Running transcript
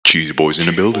Cheesy boys in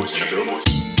the building.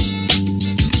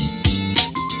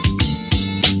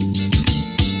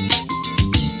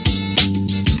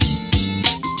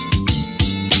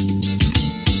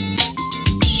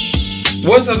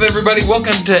 What's up, everybody?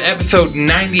 Welcome to episode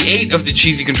 98 of the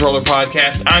Cheesy Controller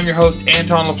Podcast. I'm your host,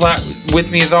 Anton LaPlatte.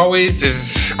 With me, as always,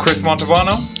 is Chris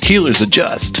Montalbano. Healers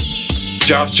Adjust.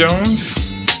 Josh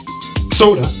Jones.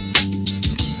 Soda.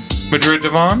 Madrid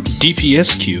Devon.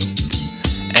 DPSQ.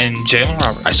 And Jalen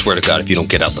Roberts. I swear to God, if you don't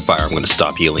get out the fire, I'm going to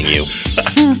stop healing you.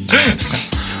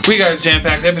 We got a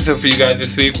jam-packed episode for you guys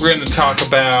this week. We're going to talk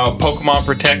about Pokemon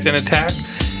Protect and Attack,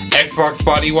 Xbox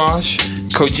Body Wash,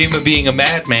 Kojima being a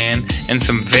madman, and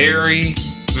some very,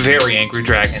 very angry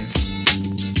dragons.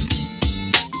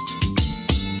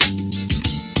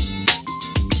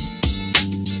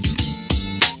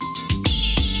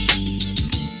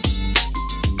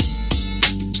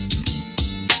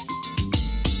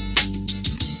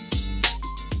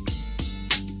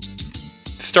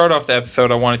 Start off the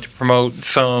episode, I wanted to promote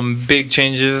some big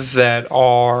changes that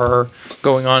are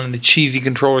going on in the Cheesy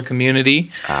Controller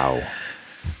community. Ow.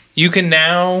 You can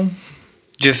now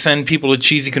just send people to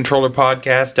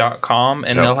cheesycontrollerpodcast.com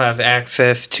and they'll have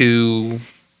access to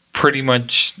pretty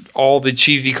much all the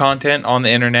cheesy content on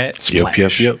the internet.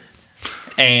 Yep.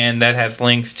 And that has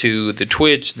links to the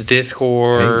Twitch, the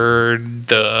Discord,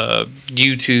 the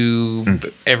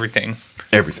YouTube, everything.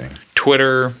 Everything.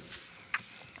 Twitter,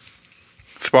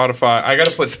 Spotify. I got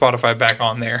to put Spotify back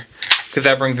on there because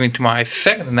that brings me to my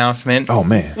second announcement. Oh,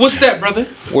 man. What's that, brother?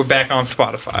 We're back on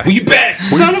Spotify. We back.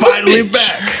 Son of a Finally bitch.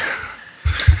 back.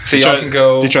 So y'all can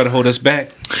go. They try to hold us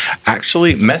back.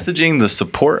 Actually, messaging the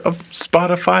support of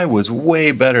Spotify was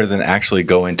way better than actually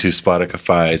going to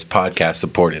Spotify's podcast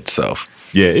support itself.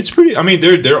 Yeah, it's pretty. I mean,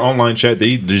 their online chat,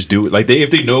 they just do it. Like,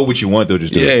 if they know what you want, they'll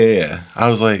just do it. Yeah. I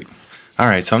was like, all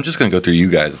right, so I'm just going to go through you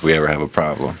guys if we ever have a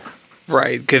problem.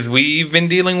 Right, because we've been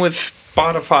dealing with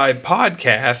Spotify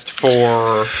podcast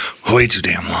for... Way too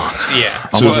damn long. Yeah.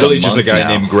 So it's really just a months guy now.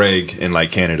 named Greg in,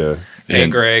 like, Canada. Hey,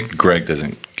 And Greg. Greg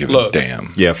doesn't give Look. a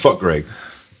damn. Yeah, fuck Greg.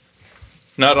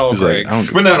 Not all He's like, Gregs. I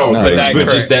don't- But not all No, Gregs, that but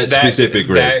Greg. just that specific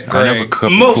Greg. That I know a Greg. couple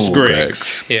Most cool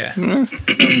Gregs. Yeah.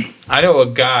 I know a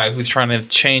guy who's trying to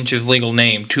change his legal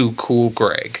name to Cool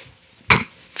Greg.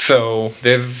 So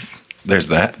there's... There's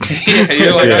that. Yeah,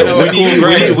 you're like, I know a When Cool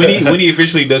Greg. he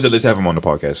officially does it, let's have him on the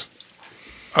podcast.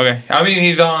 Okay. I mean,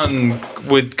 he's on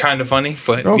with Kind of Funny,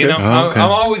 but, Okay. you know, Okay. I'm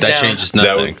always That down. changes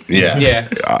nothing. Yeah. Yeah.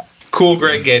 Cool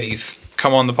Greg Geddes.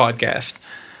 Come on the podcast.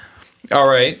 All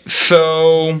right.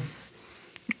 So,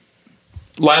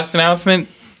 last announcement.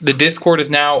 The Discord is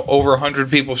now over 100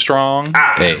 people strong.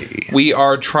 Hey. We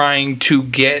are trying to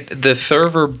get the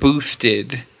server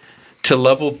boosted to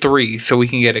level 3 so we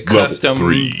can get a Level custom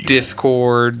 3.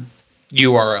 Discord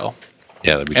URL.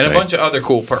 Yeah, that'd be And a tight. bunch of other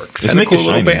cool perks. Let's And a make cool it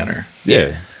little shiny. banner.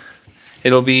 Yeah.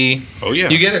 It'll be... Oh, yeah.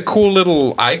 You get a cool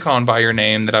little icon by your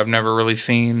name that I've never really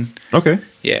seen. Okay.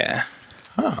 Yeah.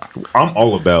 I'm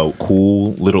all about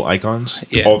cool little icons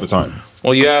Yeah. all the time.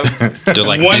 Well, you have... They're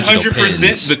like digital 100%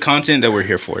 pins. the content that we're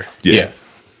here for. Yeah.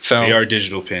 So... They are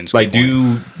digital pins. Like, Good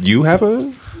point. do you have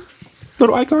a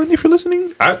little icon if you're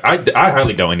listening? I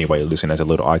highly doubt anybody listen as a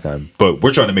little icon, but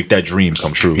we're trying to make that dream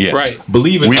come true. Yeah. Right.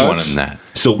 Believe in We us wanted that.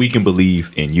 so we can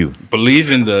believe in you.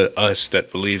 Believe in the us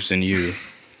that believes in you.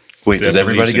 Wait, That does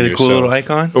everybody believes get in a cool little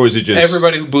yourself. icon? Or is it just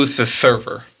Everybody who boosts a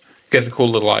server gets a cool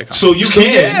little icon. So you So,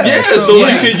 can, yeah. so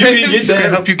Yeah. you can get It's gonna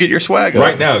that help you get your swag up.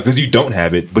 right now because you don't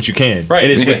have it, but you can. Right.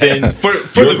 And it's within For your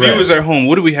the viewers grasp. at home,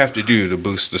 what do we have to do to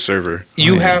boost the server?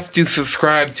 You have to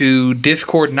subscribe to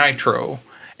Discord Nitro,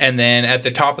 and then at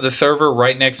the top of the server,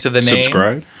 right next to the name...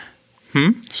 Subscribe?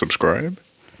 Subscribe?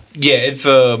 Yeah, it's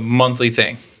a monthly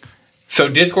thing. So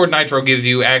Discord Nitro gives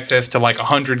you access to like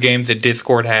 100 games that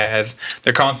Discord has.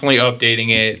 They're constantly updating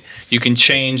it. You can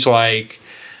change like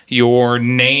your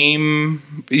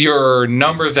name, your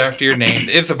numbers after your name.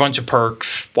 It's a bunch of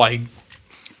perks like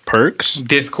Perks?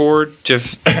 Discord.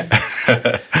 Just,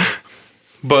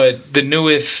 but the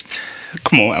newest.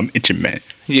 Come on, I'm itching, man.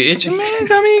 You itching, man?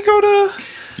 I mean, go to.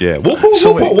 Yeah, we'll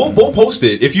post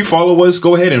it. If you follow us,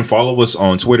 go ahead and follow us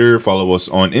on Twitter, follow us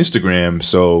on Instagram.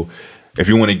 So if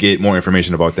you want to get more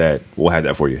information about that, we'll have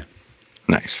that for you.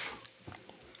 Nice.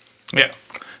 Yeah.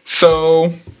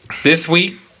 So this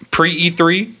week, pre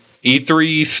E3,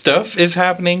 E3 stuff is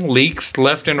happening. Leaks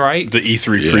left and right. The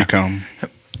E3 Yeah. pre-com.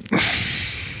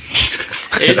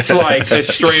 It's like a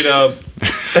straight up.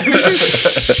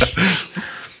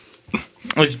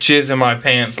 It's jizz in my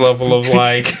pants level of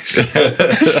like.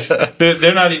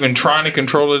 they're not even trying to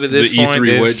control it at The this point.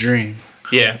 E3 wet It's- dream.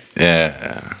 Yeah.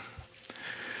 Yeah.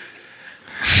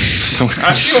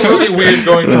 I feel really weird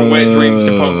going from wet dreams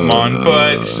to Pokemon,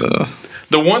 but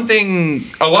the one thing,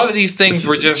 a lot of these things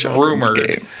were just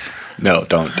rumors. No,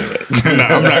 don't do it. No,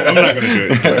 I'm not gonna do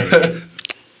it.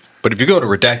 But if you go to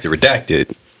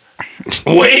redacted,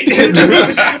 Wait,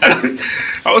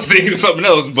 I was thinking of something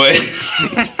else, but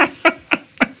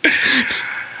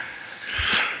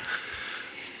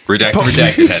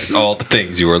redacted has all the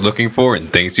things you were looking for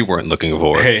and things you weren't looking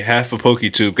for. hey, half of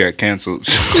PokeTube got canceled,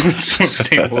 so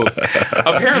stay woke.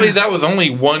 Apparently, that was only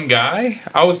one guy.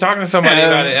 I was talking to somebody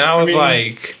about it, and I was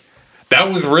like, that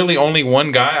was really only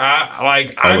one guy.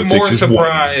 I'm it more takes is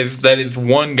surprised that it's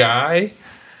one guy.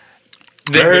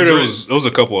 I heard it was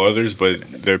a couple others, but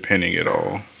they're pinning it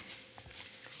all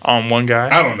on one guy.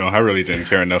 I don't know. I really didn't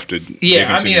care enough to.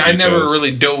 Yeah, I mean, I never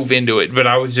really dove into it, but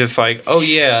I was just like, oh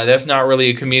yeah, that's not really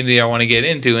a community I want to get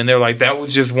into. And they're like, that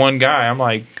was just one guy. I'm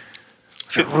like,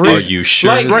 Are you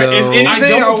sure? Like, Right, though? if anything,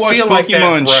 don't I'll watch feel like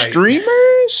Pokemon that's right.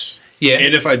 streamers. yeah.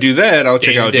 And if I do that, I'll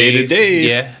check out Data Dave.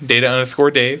 Yeah,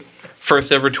 Data_Dave.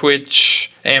 First ever Twitch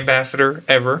ambassador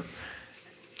ever.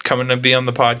 Coming to be on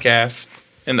the podcast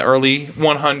in the early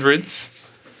 100s.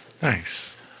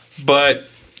 Nice. But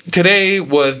today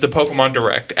was the Pokemon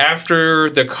Direct. After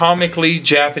the comically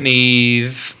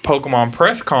Japanese Pokemon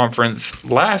press conference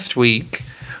last week,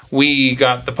 we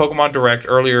got the Pokemon Direct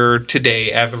earlier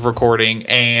today as of recording,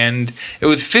 and it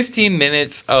was 15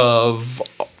 minutes of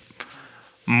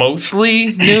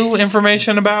mostly new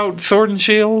information about Sword and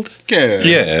Shield. Yeah,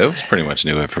 Yeah, it was pretty much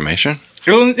new information.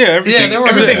 everything. there were-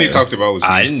 everything yeah. they talked about was.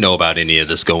 I didn't know about any of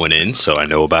this going in, so I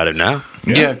know about it now.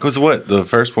 Yeah, because what? The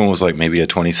first one was like maybe a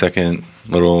 20-second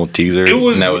little teaser. It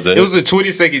was. and that was it. It was a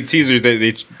 20-second teaser that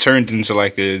they turned into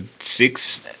like a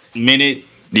 6-minute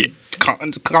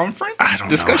conference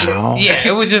discussion. How? Yeah,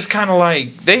 it was just kind of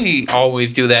like they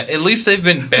always do that. At least they've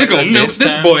been better. We're gonna milk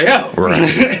this time. boy out.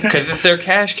 Right. Because it's their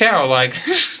cash cow. Like,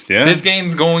 Yeah. this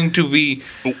game's going to be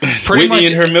pretty Whitney much.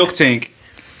 in her milk tank,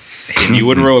 and you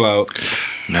would roll out.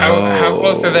 How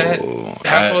close to that?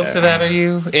 How close to that are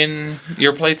you in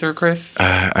your playthrough, Chris?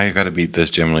 I got to beat this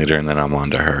gym leader and then I'm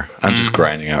on to her. I'm just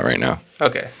grinding out right now.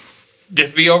 Okay,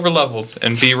 just be over leveled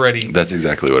and be ready. That's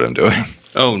exactly what I'm doing.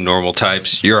 Oh, normal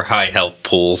types, your high health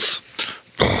pools.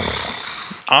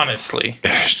 Honestly,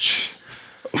 A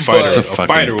But-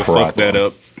 fighter will fuck that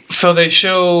up. so they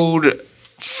showed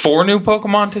 4 new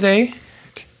Pokemon today,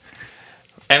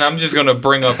 and I'm just gonna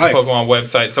bring up the Like- Pokemon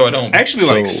website so I don't Actually,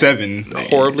 like So- 7.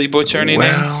 horribly butcher any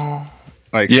names. Well,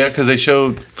 Like yeah, because they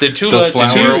showed The two the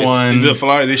legends. flower Two- one, the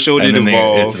flower they showed and it then it's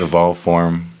evolve. an evolved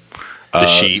form. The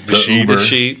sheep. the The Uber. The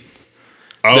sheep.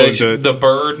 Oh, The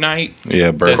bird knight.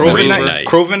 Yeah, bird. the Uber. Crovenite.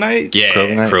 Crovenite. Yeah,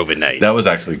 Crovenite? Crovenite. That was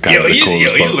actually kind Yo, of the he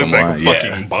coolest looks like a Pokemon.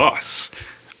 fucking boss.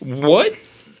 What?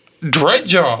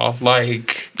 Dreadjaw.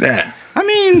 Like, Yeah. I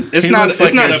mean, it's He not. looks It's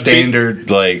like not your a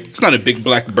standard like. It's not a big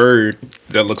black bird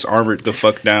that looks armored the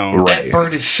fuck down. Right. that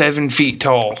bird is 7 feet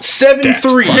tall.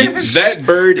 7'3". That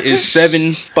bird is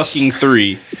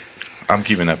 7'3". I'm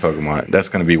keeping that Pokemon. That's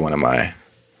going to be one of my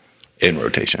in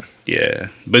rotation. Yeah,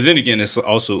 but then again, it's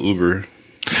also Uber.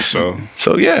 So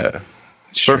So yeah,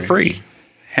 for free.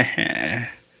 I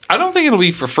don't think it'll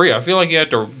be for free. I feel like you have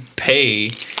to pay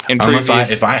in Unless previous.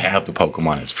 if I have the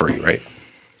Pokemon, it's free, right?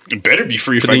 it better be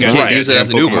free if But I you got can't it. use it as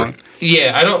an Uber.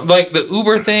 Yeah, I don't like the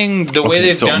Uber thing. The way Okay,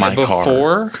 they've so done my it car.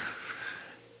 before.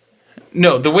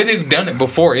 No, the way they've done it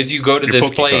before is you go to Your this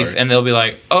Poke place card. and they'll be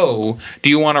like, "Oh, do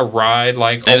you want to ride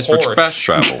like a And it's for horse?" fast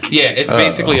travel. Yeah, it's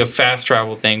basically a fast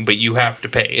travel thing, but you have to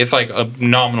pay. It's like a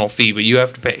nominal fee, but you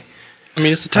have to pay. I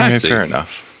mean, it's a I mean, taxi. fair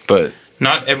enough. But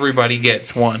Not everybody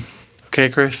gets one. Okay,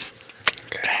 Chris?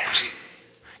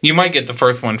 You might get the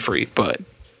first one free, but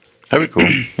that'd be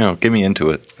cool. Get me into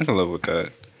it. I can live with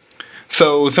that.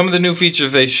 so some of the new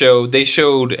features they showed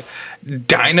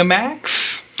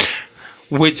Dynamax,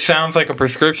 which sounds like a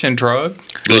prescription drug.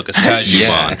 Look, it's Kaiju Yeah,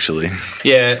 Mon. actually.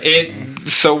 Yeah,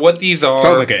 so what these are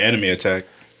Sounds like an enemy attack.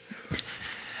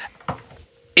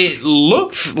 it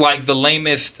looks like the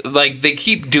lamest, like they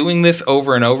keep doing this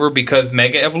over and over because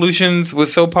Mega Evolutions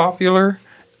was so popular.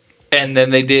 And then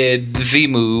they did Z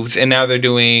moves, and now they're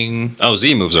doing. Oh,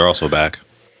 Z moves are also back.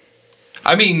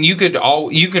 I mean, you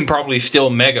can probably still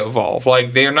Mega Evolve.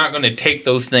 Like they're not going to take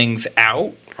those things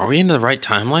out. Are we in the right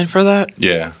timeline for that?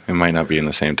 Yeah, it might not be in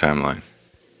the same timeline.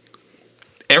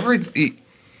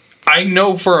 I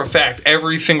know for a fact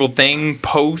every single thing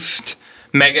post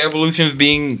Mega Evolutions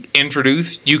being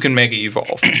introduced, you can Mega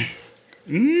Evolve.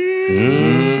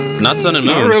 Not Sun and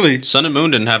Moon. Not really. Sun and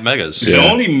Moon didn't have megas. The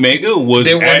only Mega was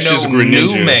There were Ash's no new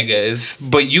Greninja. Megas,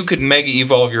 but you could Mega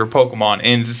Evolve your Pokemon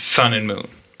in Sun and Moon.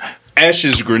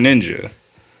 Ash's Greninja.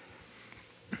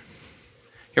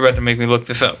 You're about to make me look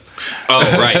this up.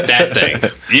 Oh, right, that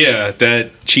thing. Yeah,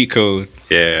 that cheat code.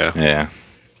 Yeah. Yeah.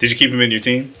 Did you keep him in your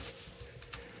team?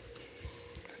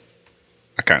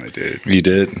 I kind of did You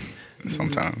did?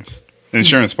 sometimes.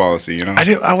 Insurance policy, you know.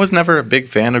 I was never a big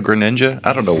fan of Greninja.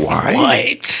 I don't know why.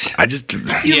 What? I just...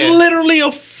 He's Yeah. literally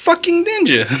a fucking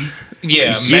ninja.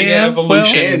 Yeah, Yeah, Mega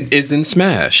Evolution. And is in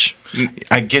Smash.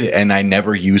 I get it, and I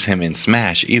never use him in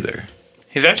Smash either.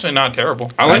 He's actually not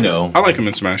terrible. I know. I like him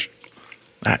in Smash.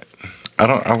 I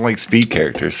don't like speed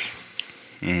characters.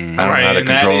 I don't know Right, how to and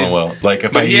that control is- them well. Like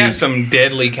if But I he has use some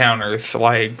deadly counters,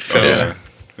 like so. Yeah.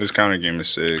 His counter game is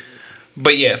sick.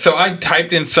 But yeah, so I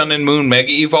typed in Sun and Moon Mega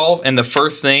Evolve, and the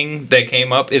first thing that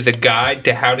came up is a guide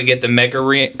to how to get the Mega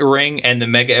Ring and the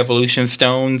Mega Evolution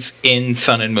Stones in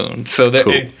Sun and Moon. So that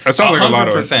Cool. That sounds like a lot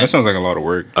of. 100%. That sounds like a lot of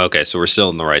work. Okay, so we're still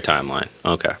in the right timeline.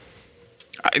 Okay.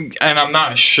 And I'm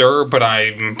not sure, but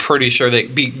I'm pretty sure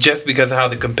that just because of how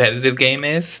the competitive game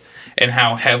is and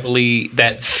how heavily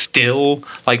that's still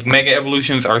like Mega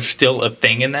Evolutions are still a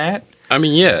thing in that. I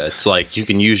mean, yeah, it's like you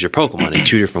can use your Pokemon in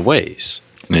 2 different ways.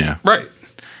 yeah. Right.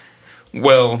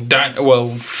 Well,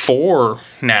 4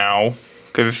 now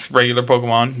because regular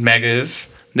Pokemon Megas.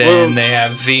 Then Well- they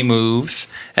have Z moves,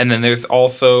 and then there's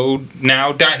also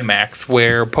now Dynamax,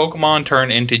 where Pokemon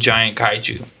turn into giant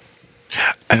kaiju.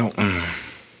 I don't.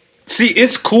 See,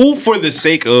 it's cool for the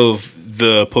sake of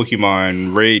the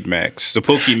Pokemon Raid Max. The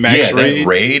Pokemax Yeah, Raid. that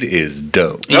raid is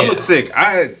dope. That Yeah. looks sick.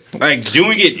 I like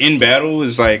doing it in battle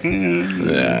is like,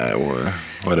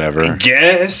 Whatever.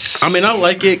 guess. I mean, I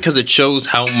like it because it shows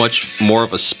how much more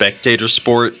of a spectator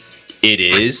sport it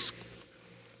is.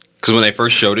 Because when they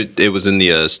first showed it, it was in the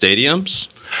stadiums.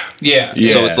 Yeah.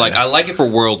 Yeah. So it's like, I like it for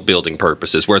world building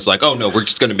purposes, where it's like, oh no, we're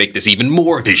just going to make this even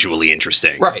more visually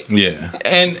interesting. Right. Yeah.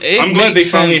 And I'm glad they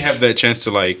makes finally sense. have that chance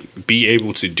to like be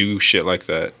able to do shit like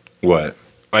that. What?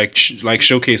 Like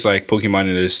showcase like Pokemon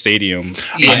in a stadium.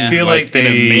 Yeah. I feel like in a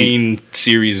they. main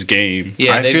series game.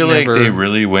 Yeah, I they've feel never- like they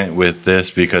really went with this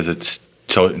because it's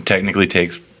technically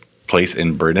takes place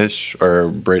in British or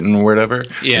Britain or whatever.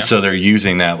 Yeah. So they're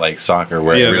using that like soccer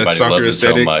where Yeah, that everybody soccer loves it so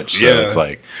aesthetic. much. So Yeah. it's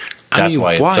like I that's mean,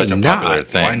 why it's why such a popular not?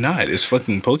 thing. Why not? It's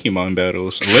fucking Pokemon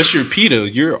battles. Unless you're PETA,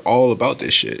 you're all about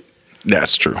this shit.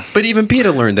 That's true. But even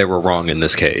PETA learned they were wrong in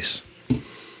this case.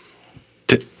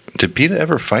 Did PETA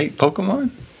ever fight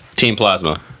Pokemon? Team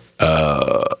Plasma.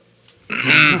 Yeah,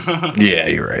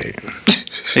 you're right.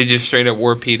 They just straight up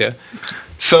were PETA.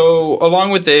 So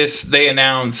along with this, they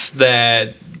announced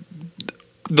that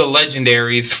the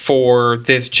legendaries for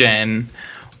this gen,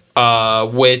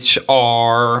 which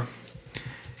are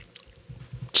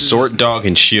Sword Dog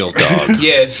and Shield Dog.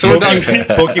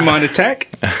 Pokemon Attack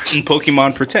and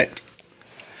Pokemon Protect.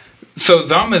 So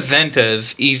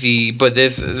Zamazenta's easy, but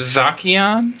this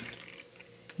Zacian,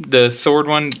 the sword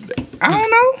one, I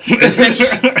don't know.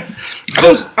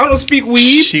 I don't speak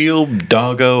weed. Shield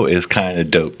Doggo is kind of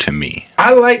dope to me.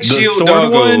 I like The Shield sword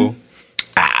Doggo. one?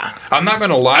 I'm not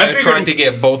gonna lie, I I figured- tried to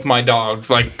get both my dogs.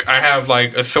 Like I have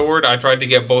like a sword. I tried to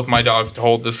get both my dogs to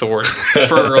hold the sword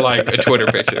for like a Twitter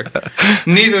picture.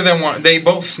 Neither of them want. They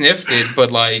both sniffed it,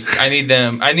 but like I need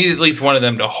at least one of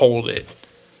them to hold it.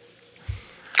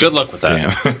 Good luck with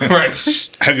that. Damn. Right.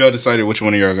 Have y'all decided which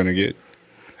one of y'all are gonna get?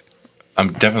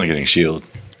 I'm definitely getting Shield.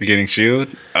 You're getting Shield?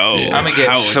 Oh, I'm gonna get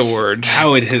how it's- Sword.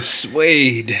 How it has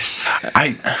swayed.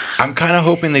 I'm kind of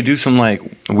hoping they do some like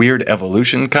weird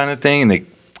evolution kind of thing and they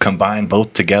combine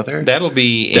both together. That'll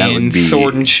be That in would be-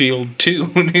 Sword and Shield too.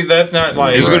 That's not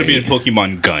like It's going to Right. be a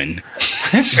Pokemon gun.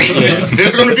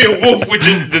 There's going to be a wolf with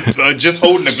just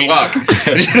holding a Glock.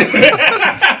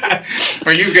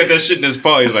 Like he's got that shit in his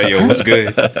paw. He's like, yo, what's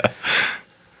good?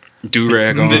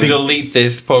 Do-rag on. delete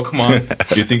this Pokemon.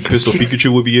 Do you think Pistol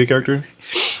Pikachu would be a character?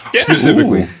 Yeah.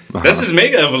 Specifically. That's his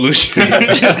Mega Evolution.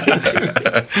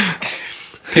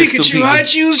 Pikachu, I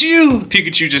choose you.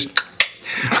 Pikachu just.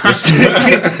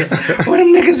 Where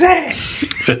them niggas at?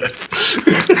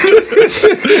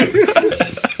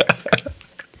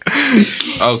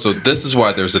 Oh, so this is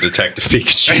why there's a Detective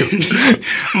Pikachu.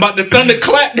 I'm about to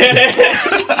thunderclap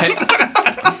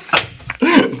that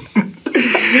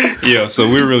ass. Yo, so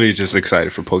we're really just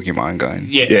excited for Pokemon Gun.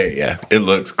 Yeah. Yeah. It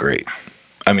looks great.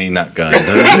 I mean, not gun.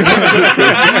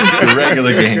 The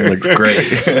regular game looks great.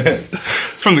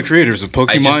 From the creators of Pokemon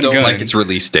I just don't Gun, like its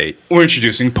release date. we're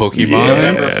introducing Pokemon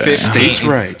November 15th. States'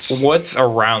 Rights. What's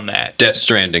around that? Death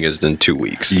Stranding is in 2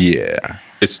 weeks. Yeah.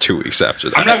 It's 2 weeks after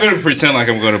that. I'm not going to pretend like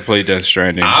I'm going to play Death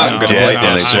Stranding. I'm gonna play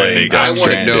Definitely Death Stranding. play I Death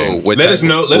want to know Stranding. what Let that- us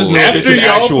know. Let us know if it's After an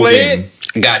y'all actual play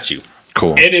game. Got you.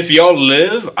 Cool. And if y'all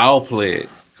live, I'll play it.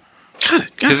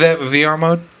 Does it have a VR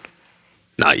mode?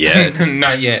 Not yet.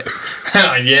 Not yet.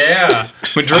 Yeah.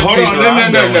 Madrid Hold sees on, where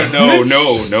I'm going.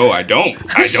 no, I don't.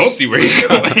 I don't see where you're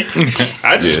going.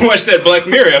 I just watched that Black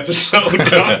Mirror episode.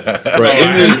 Dog. Right.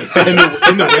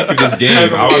 In the wake of this game,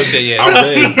 I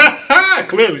read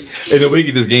Clearly. in the wake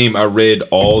of this game, I read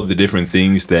all the different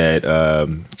things that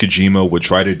Kojima would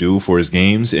try to do for his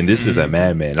games, and this is a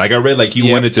madman. Like I read, like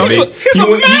he wanted to make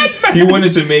he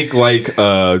wanted to make like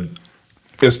a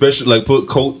special, like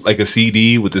coat like a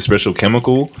CD with a special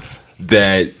chemical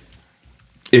that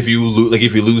if you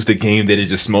lose the game, that it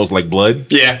just smells like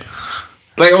blood. Yeah.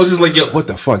 Like I was just like, yo, what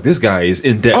the fuck? This guy is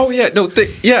in depth. Oh yeah, no,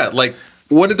 like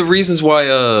one of the reasons why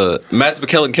Mads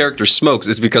Mikkelsen character smokes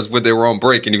is because when they were on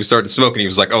break and he was starting to smoke and he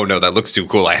was like, oh no, that looks too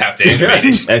cool, I have to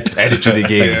animate it. Add it to the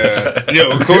game.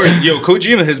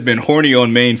 Kojima has been horny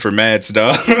on main for Mads,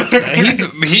 dog. Him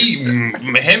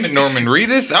and Norman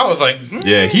Reedus, I was like,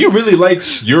 Yeah, he really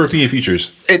likes European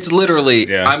features. It's literally,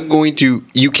 Yeah.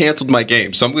 you canceled my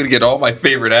game, so I'm going to get all my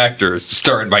favorite actors to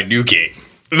star in my new game.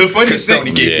 The Because funniest Sony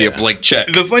thing, gave me a blank check.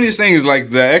 the funniest thing is like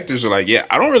the actors are like, yeah,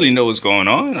 I don't really know what's going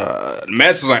on.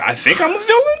 Mads was like, I think I'm a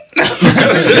villain.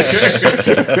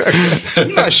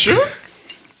 I'm not sure.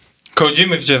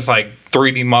 Kojima's just like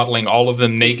 3D modeling all of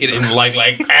them naked and like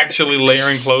actually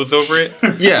layering clothes over it.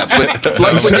 Yeah, but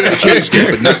like what David Cage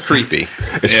did, but not creepy.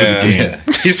 It's for the game.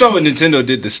 He saw what Nintendo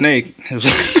did to Snake. It was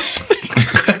like,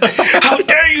 how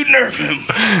dare you nerf him?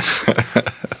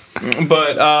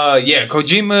 But yeah,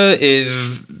 Kojima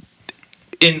is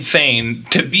insane.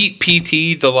 To beat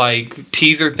PT, the like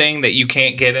teaser thing that you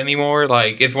can't get anymore,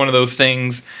 like it's one of those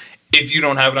things. If you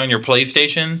don't have it on your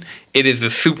PlayStation, it is a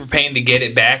super pain to get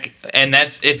it back, and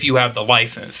that's if you have the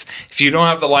license. If you don't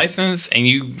have the license and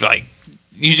you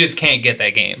just can't get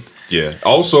that game. Yeah.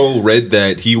 Also read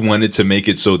that he wanted to make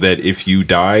it so that if you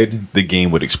died, the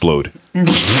game would explode. I mean,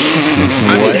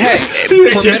 heck,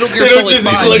 for Metal Gear Solid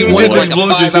 5, he wanted like a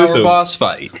 5-hour boss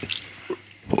fight.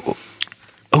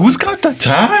 Who's got the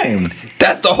time?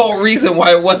 That's the whole reason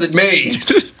why it wasn't made.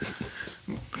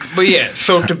 But yeah,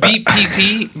 so to beat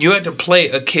PT, you had to play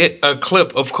a clip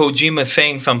of Kojima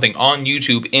saying something on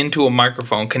YouTube into a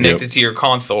microphone connected to your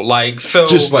console. Like, so.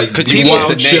 Just like Because you needed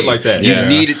the shit name. like that. You Yeah.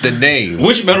 needed the name.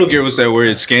 Which Metal Gear was that where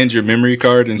it scanned your memory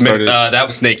card and started? That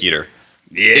was Snake Eater.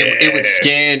 yeah. It would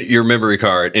scan your memory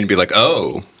card and be like,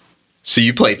 oh, so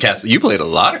you played a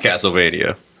lot of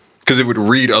Castlevania. Because it would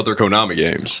read other Konami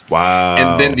games. Wow.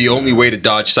 And then the only way to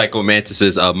dodge Psycho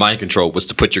Mantis's mind control was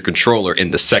to put your controller in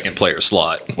the second player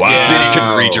slot. Wow. Then he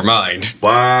couldn't read your mind.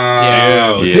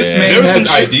 Wow. Yeah. This man There was has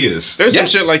some shit- ideas. There's Yeah.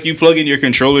 some shit like you plug in your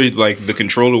controller, like the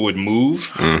controller would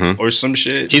move or some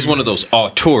shit. He's one of those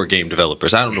auteur game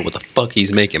developers. I don't know what the fuck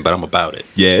he's making, but I'm about it.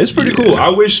 Yeah, it's pretty cool. I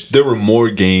wish there were more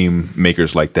game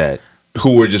makers like that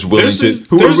who were just willing There's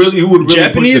who would really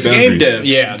Japanese push the game boundaries. devs.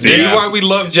 Yeah, this is why we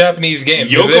love Japanese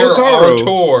games. 'Cause Yoko there Taro. are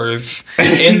auteurs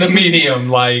in the medium,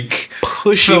 like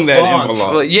Pushing that savants.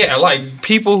 envelope. Like, yeah, like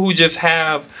people who just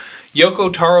have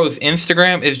Yoko Taro's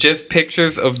Instagram is just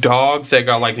pictures of dogs that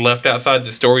got like left outside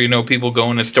the store. You know, people go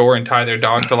in the store and tie their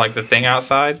dog to like the thing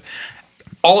outside.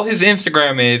 All his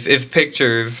Instagram is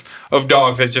pictures of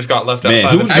dogs that just got left Man,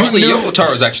 outside the who's store. Actually, Yoko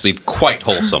Taro is actually quite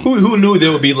wholesome. Who knew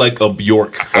there would be like a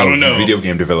Bjork I of don't know. video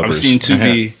game developers? I've seen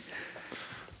 2B.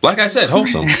 Like I said,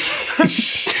 wholesome.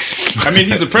 I mean,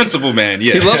 he's a principal man.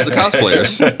 Yeah, He loves the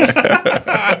cosplayers.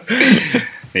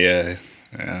 yeah.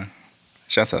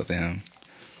 Shouts out to him.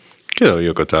 Good old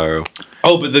Yoko Taro.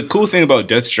 Oh, but the cool thing about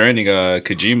Death Stranding,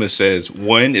 Kojima says,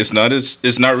 one, it's not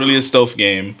really a stealth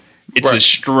game. It's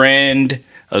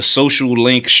a social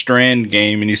link strand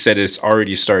game, and he said it's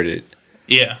already started.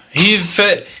 Yeah, he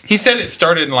said it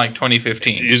started in like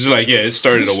 2015. He's like, yeah, it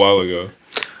started a while ago.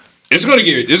 It's gonna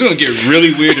get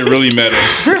really weird and really meta.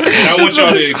 And I want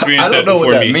y'all to experience I that don't know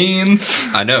before what that me. means,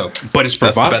 I know. But it's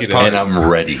That's the best provocative. part. and I'm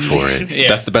ready for it. Yeah.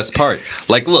 That's the best part.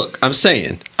 Like, look, I'm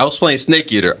saying, I was playing Snake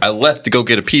Eater. I left to go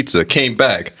get a pizza, came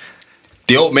back.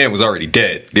 The old man was already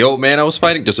dead. The old man I was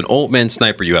fighting, there's an old man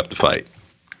sniper you have to fight.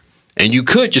 And you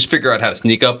could just figure out how to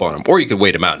sneak up on him, or you could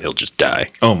wait him out and he'll just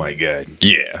die. Oh my god,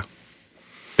 Yeah.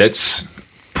 that's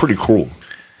pretty cool.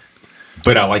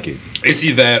 But I like it. Is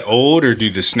he that old, or do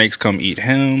the snakes come eat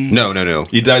him? No.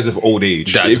 He dies of old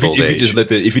age. Dies of old if you age. just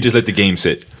let the game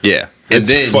sit. Yeah. And It's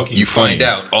then fucking you find funny.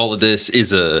 out all of this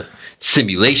is a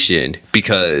simulation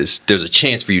because there's a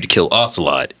chance for you to kill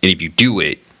Ocelot. And if you do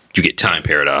it, you get time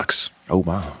paradox. Oh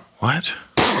wow. What?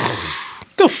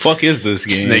 What the fuck is this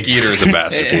game? Snake Eater is a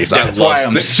masterpiece. I That's why love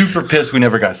I'm Snake. super pissed we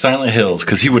never got Silent Hills,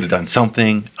 because he would have done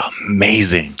something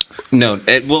amazing. No,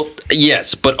 well,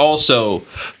 yes, but also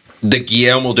the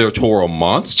Guillermo del Toro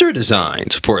monster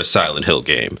designs for a Silent Hill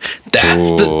game. That's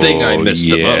the thing I missed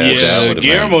the most. Yeah,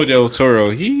 Guillermo del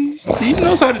Toro, he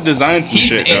knows how to design some He's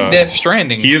shit. in Death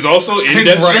Stranding. He is also in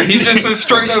Death Right, Stranding. he's just a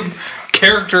straight up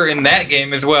character in that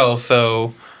game as well.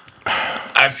 So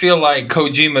I feel like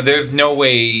Kojima, there's no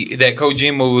way that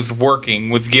Kojima was working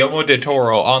with Guillermo del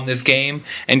Toro on this game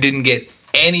and didn't get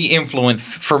any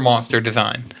influence for monster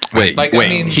design. Wait, Like, wait. I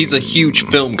mean- He's a huge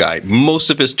film guy. Most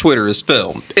of his Twitter is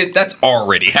film. That's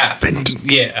already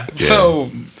happened. Yeah. So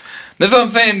that's what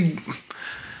I'm saying.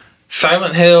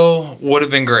 Silent Hill would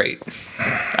have been great.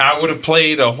 I would have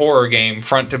played a horror game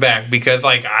front to back because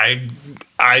like I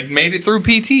made it through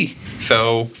PT.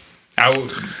 So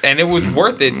and it was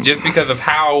worth it just because of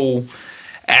how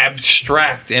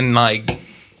abstract and like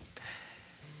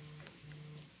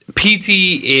PT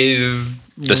is.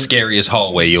 The scariest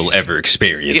hallway you'll ever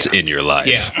experience in your life.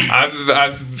 Yeah,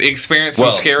 I've experienced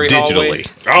some scary digitally.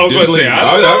 hallways. I was going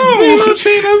to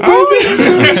say,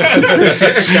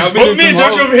 Well, me and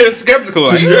Josh over here skeptical.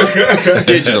 Like,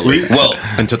 Digitally. Well,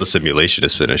 until the simulation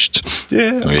is finished.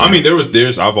 Yeah. I mean,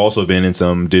 I've also been in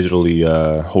some digitally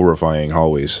horrifying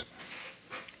hallways.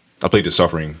 I played The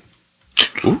Suffering.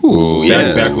 Ooh,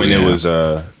 Back when it was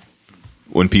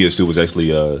when PS2 was actually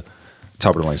a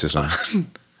top of the line system.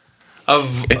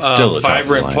 Of It's still a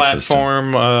vibrant top-of-the-line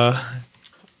system. platform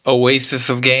oasis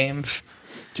of games.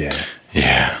 Yeah.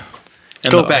 Yeah.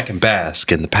 And Go back and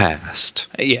bask in the past.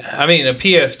 Yeah, I mean a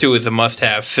PS2 is a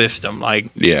must-have system. Like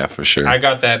Yeah, for sure. I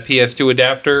got that PS2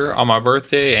 adapter on my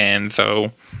birthday, and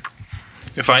so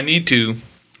if I need to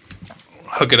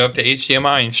hook it up to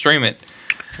HDMI and stream it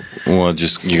Well,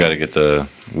 just you got to get the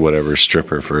whatever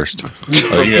stripper first. for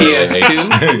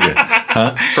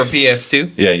PS2. For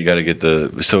PS2, Yeah, you got to get the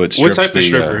so it what strips type of the,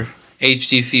 stripper?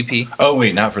 HDCP. Oh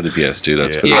wait, not for the PS2.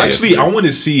 That's for the Yeah. Actually, I want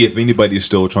to see if anybody's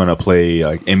still trying to play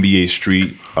like NBA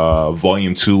Street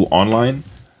Volume 2 online.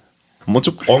 What's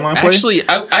online play? Actually,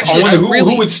 I wonder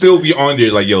who would still be on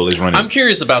there like, yo, let's run it. I'm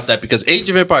curious about that because Age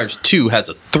of Empires 2 has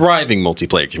a thriving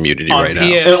multiplayer community On right now.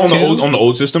 PS2? And on the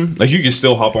old system, like you can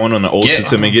still hop on the old Yeah.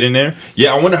 system and get in there.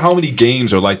 Yeah, I wonder how many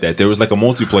games are like that. There was like a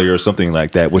multiplayer or something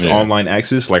like that with online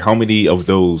access. Like how many of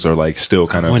those are like still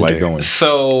kind of like wonder. going?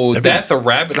 So that's a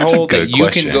rabbit that's a hole that good you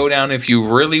question. can go down if you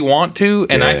really want to,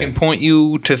 and I Yeah. can point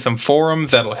you to some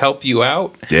forums that'll help you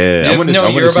out. Yeah, Just know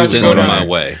you're about to Send go them down my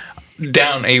way.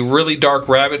 down a really dark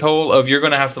rabbit hole of you're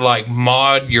going to have to like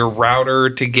mod your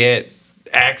router to get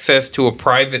access to a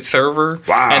private server.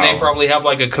 Wow. And they probably have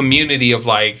like a community of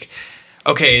like,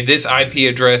 okay, this IP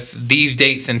address, these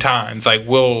dates and times, like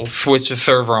we'll switch the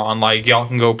server on, like y'all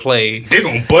can go play. They're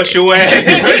going to bust your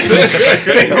ass.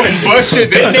 They going to bust you.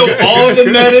 They know all the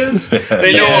metas.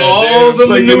 They know all the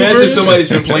Like imagine maneuvers. somebody's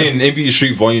been playing NBA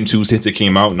Street Volume 2 since it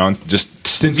came out,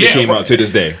 since it Yeah, came right. out to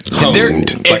this day.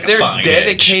 Honed If like a they're fine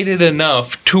dedicated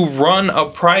enough to run a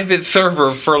private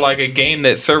server for like a game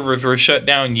that servers were shut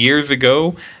down years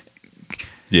ago,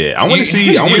 Yeah, I want You- to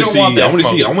see. you I want don't to see. want that I want to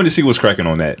see. smoke. I want to see what's cracking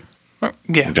on that.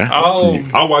 yeah, Yeah.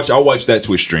 I'll watch that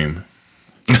Twitch stream.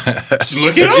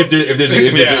 Look it up. If there's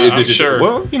I'm sure.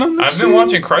 Well, you know, let's I've been see.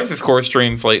 watching Crisis Core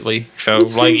streams lately, so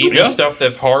like even Yeah. stuff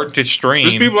that's hard to stream.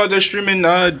 There's people out there streaming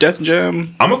Death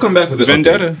Jam Oh. I'm gonna come back with the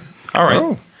Vendetta. All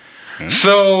right.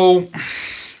 So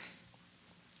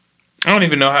I don't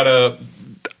even know how to.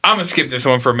 I'm gonna skip this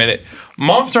one for a minute.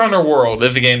 Monster Hunter World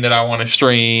is a game that I want to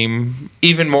stream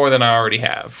even more than I already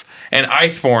have. And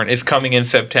Iceborne is coming in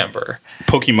September.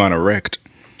 Pokemon Erect.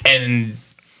 And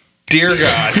dear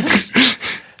God,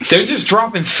 they're just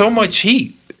dropping so much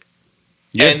heat.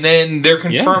 Yes. And then they're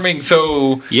confirming. Yes.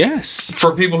 So Yes.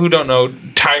 for people who don't know,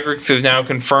 Tigrix is now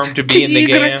confirmed to be in the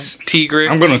game. Tigrix.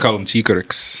 Tigrix. I'm going to call him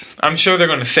Tigrix. I'm sure they're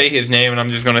going to say his name, and I'm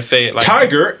just going to say it like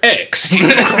Tiger X.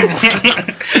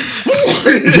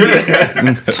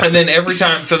 And then every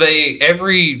time, so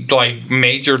every like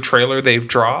major trailer they've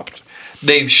dropped,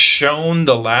 they've shown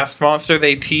the last monster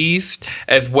they teased,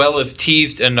 as well as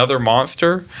teased another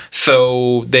monster.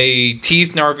 So they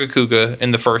teased Nargacuga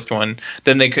in the first one.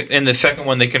 Then in the second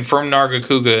one they confirmed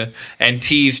Nargacuga and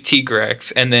teased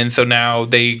Tigrex. And then so now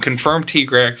they confirmed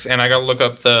Tigrex, and I gotta look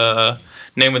up the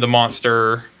name of the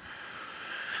monster.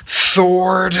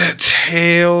 Sword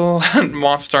Tail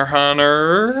Monster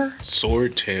Hunter.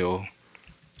 Sword Tail.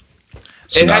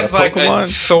 It not has a like Pokemon? a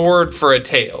sword for a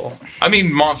tail. I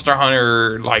mean, Monster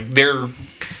Hunter, like their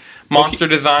monster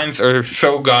designs are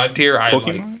so god tier. I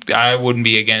wouldn't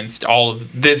be against all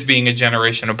of this being a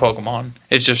generation of Pokemon.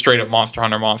 It's just straight up Monster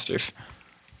Hunter monsters.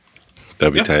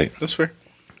 That'd be tight. That's fair.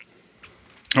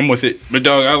 I'm with it. But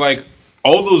dog, I like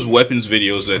all those weapons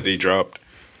videos that they dropped.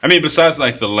 I mean, besides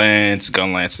like the lance,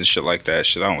 gun lance and shit like that,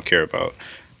 shit I don't care about.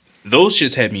 those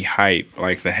shits had me hype.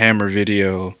 Like the hammer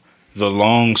video, the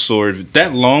long sword.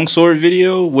 That long sword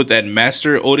video with that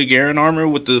Master Odegaran armor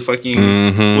with the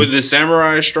fucking with the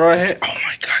samurai straw hat. Oh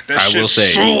my god, that shit's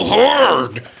so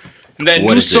hard. And that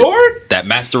new sword? That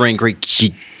Master Rain Great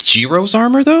Jiro's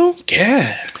armor though?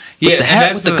 Yeah. Yeah, the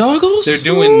hat with the goggles? They're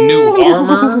doing new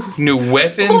armor, new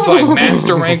weapons, like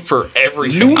master rank for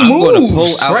everything. I'm going to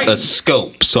pull out a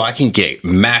scope so I can get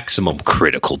maximum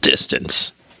critical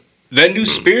distance. That new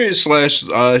spirit slash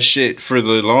shit for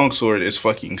the longsword is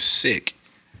fucking sick.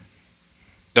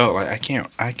 Dog, like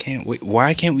I can't wait.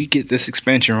 Why can't we get this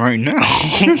expansion right now?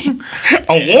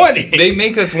 I want it. They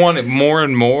make us want it more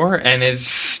and more, and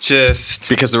it's just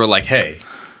because they were like, "Hey,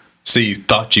 so you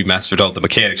thought you mastered all the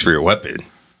mechanics for your weapon?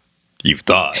 You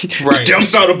thought, right?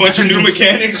 Dumps out a bunch of new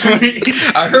mechanics.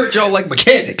 I heard y'all like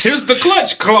mechanics. Here's the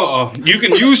clutch claw. You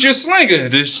can use your slinger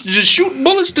to just shoot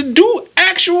bullets to do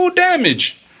actual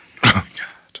damage. Oh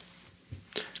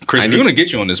god, Chris, we're gonna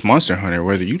get you on this Monster Hunter,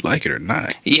 whether you like it or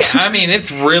not. Yeah, I mean,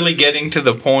 it's really getting to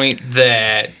the point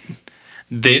that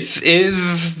this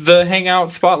is the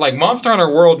hangout spot. Like Monster Hunter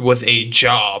World was a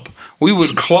job. We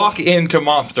would clock into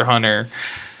Monster Hunter,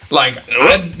 like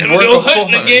I'd work go a full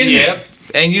hunting again. Yep,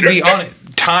 and you'd be on it.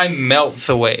 Time melts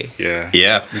away. Yeah.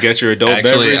 Yeah. You got your adult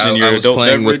Actually, beverage and I your was adult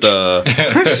playing beverage.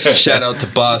 with shout out to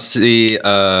Bossy,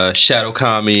 Shadow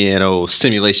Kami, and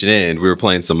Simulation End. We were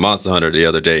playing some Monster Hunter the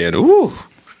other day, and ooh,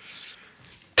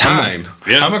 time.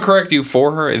 Yeah. I'm gonna correct you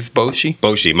for her. It's Boshi.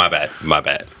 Boshi, my bad.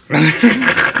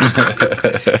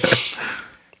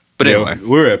 But Yeah, anyway, we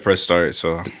were at press start,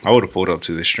 so I would have pulled up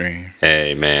to the stream.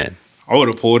 hey man, I would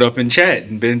have pulled up in chat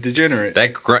and been degenerate.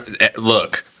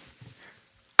 look,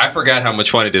 I forgot how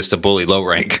much fun it is to bully low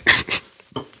rank.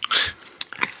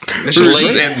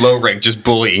 Late and low rank, just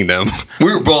bullying them.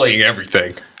 We were bullying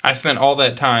everything. I spent all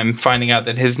that time finding out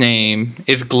that his name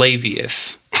is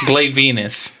Glavius.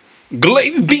 Glavenus.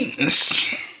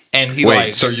 Glavenus. And he Wait,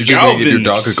 like so you're just gonna give your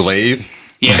dog a Galvinus. glaive?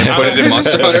 yeah, Put it in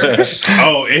Monster Hunter?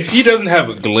 Oh, if he doesn't have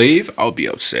a glaive, I'll be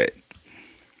upset.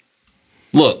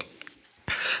 Look,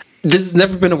 this has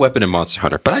never been a weapon in Monster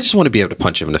Hunter, but I just want to be able to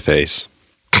punch him in the face.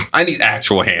 I need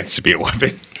actual hands to be a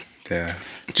weapon. Yeah.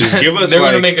 Just give us they're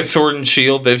like... gonna make a sword and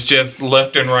shield that's just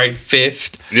left and right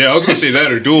fist. Yeah, I was going to say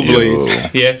that or dual blades.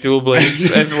 Yeah, dual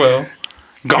blades as well.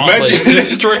 Gauntlets, Imagine,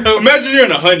 just straight up. imagine you're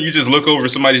in a hunt, you just look over,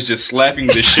 somebody's just slapping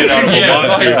the shit out of a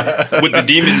monster with the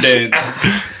demon dance.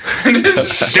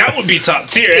 That would be top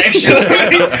tier, actually.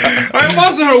 Alright,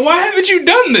 Monster Hunter, why haven't you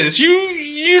done this?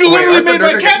 You literally made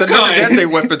like The Capcom.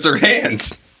 Nerd weapons are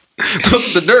hands.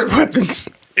 Those are the nerd weapons.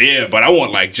 Yeah, but I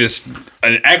want like just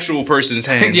an actual person's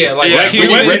hands. Yeah, like We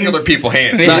human- need regular people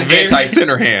hands, not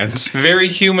anti-sinner hands. Very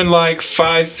human-like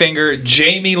 5-finger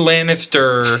Jamie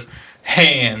Lannister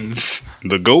hands.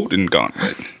 The Golden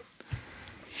Gauntlet.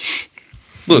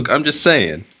 Look, I'm just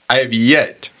saying, I have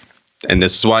yet, and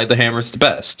this is why the hammer's the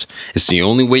best. It's the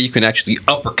only way you can actually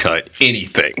uppercut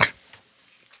anything.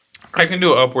 I can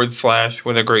do an upward slash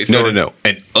with a great sword. No.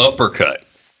 An uppercut.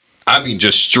 I mean,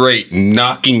 just straight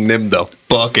knocking them the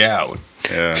fuck out.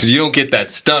 Yeah. Because you don't get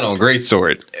that stun on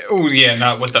greatsword. Oh yeah,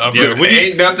 not with the upper. Yeah, when you-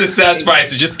 Ain't nothing satisfying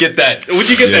to just get that. Would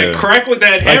you get Yeah. that crack with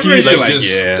that Like, hammer? You're like,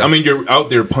 just, yeah. I mean, you're out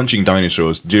there punching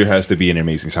dinosaurs. There has to be an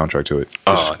amazing soundtrack to it.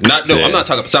 I'm not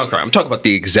talking about sound crack. I'm talking about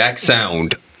the exact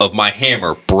sound of my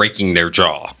hammer breaking their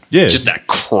jaw. Yeah. Just that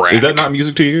crack. Is that not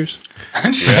music to your ears?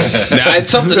 Nah, it's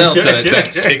something else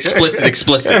that's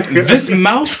explicit. This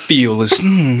mouthfeel is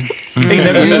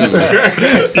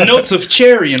notes of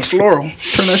cherry and floral.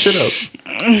 Turn that shit up.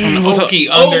 Oaky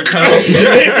undertone.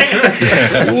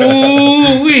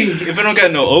 Ooh wee! If I don't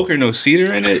got no oak or no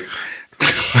cedar in it,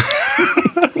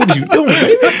 What are you doing,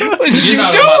 baby? You're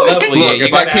not on my level yet. Look, You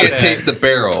if I gotta have can't that. taste the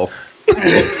barrel,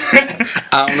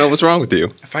 I don't know what's wrong with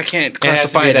you. if I can't It has to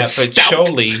classify be it that as stout,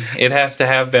 patchouli. It has to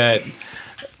have that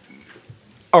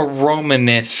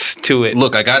aromaness to it.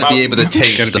 Look, I got to be able to gotta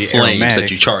taste the be flames aromatic.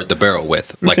 that you charred the barrel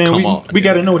with. I'm Like, saying come on. we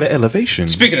got to know the elevation.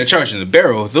 Speaking of charging the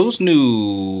barrel, those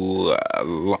new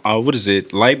what is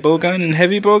it? Light bowgun and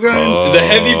heavy bowgun. The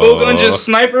heavy bowgun just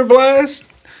sniper blast.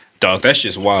 Dog, that's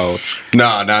just wild.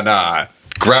 Nah.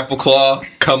 Grapple claw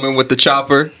coming with the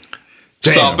chopper.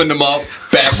 Damn. Sopping them up,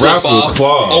 back Grapple off,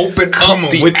 claw open coming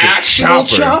up the with the actual chopper.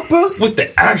 chopper. With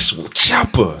the actual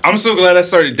chopper. I'm so glad I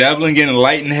started dabbling in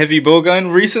light and heavy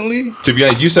bowgun recently. To be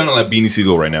honest, you sound like Beanie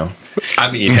Siegel right now. I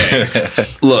mean, hey,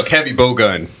 look, heavy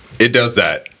bowgun, it does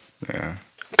that. Yeah.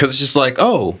 Because it's just like,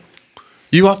 oh,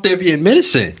 you off there being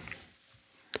menacing.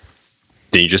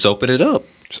 Then you just open it up.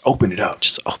 Just open it up.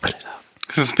 Just open it up.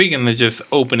 So speaking of just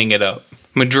opening it up,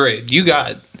 Madrid, you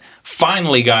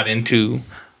finally got into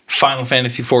Final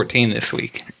Fantasy 14 this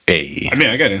week. Hey. I mean,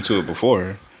 I got into it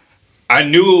before. I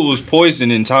knew it was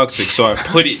poison and toxic, so I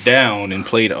put it down and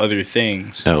played other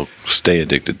things. No, stay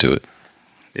addicted to it.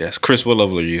 Yes, Chris, what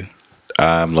level are you?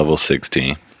 I'm level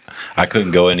 16. I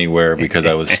couldn't go anywhere because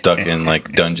I was stuck in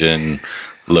like dungeon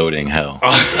loading hell. The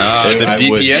I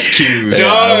would- DPS queues.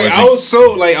 Dog, I was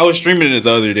so like I was streaming it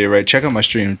the other day, right? Check out my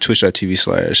stream,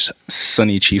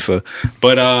 twitch.tv/SunnyChifa.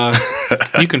 But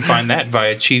You can find that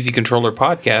via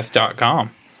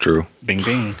cheesycontrollerpodcast.com. True. bing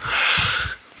bing.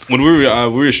 When we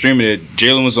were streaming it,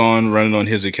 Jalen was on running on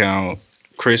his account.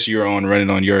 Chris, you were on running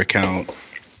on your account.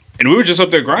 And we were just up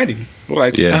there grinding. We're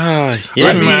like, Yeah.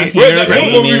 I mean,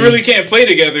 we really can't play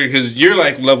together because you're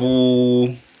like level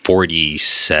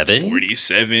 47.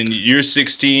 47. You're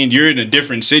 16. You're in a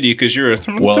different city because you're a.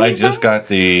 Well, I just got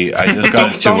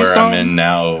it to where I'm in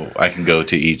now. I can go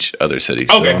to each other city.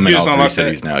 So Okay, I'm you in just all three unlocked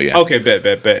cities that? now. Yeah. Okay, bet.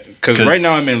 Because 'Cause- right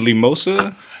now I'm in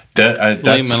Limosa. That's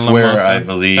Lehman where Lamosa. I That's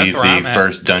believe where I'm the at.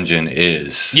 first dungeon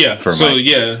is. Yeah. For So my,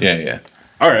 yeah. Yeah.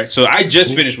 All right. So I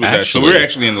just finished with that. So Actually- we're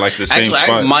actually in like the same Actually, spot.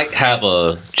 I might have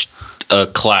a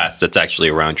class that's actually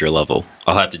around your level.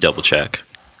 I'll have to double check.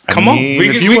 Come on, we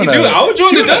can do it. I'll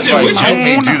join the dungeon with Help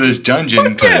me you. do this dungeon.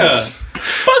 Fuck yeah. 'cause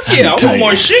Fuck yeah. I want tight.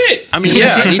 more shit. I mean,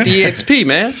 yeah, I need the EXP,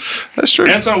 man. That's true.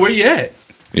 Anton, where you at?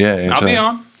 Yeah. I'll be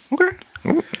on. Okay.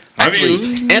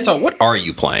 Actually, Anton, what are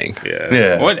you playing?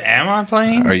 Yeah. What am I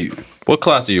playing? Are you? What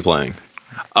class are you playing?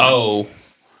 Oh,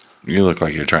 You look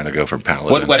like you're trying to go for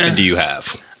paladin. What weapon do you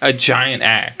have? a giant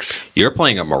axe. You're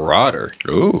playing a marauder.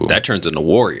 Ooh. That turns into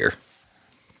warrior.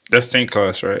 That's tank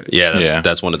class, right? Yeah, Yeah.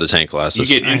 that's one of the tank You classes.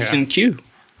 get instant Q.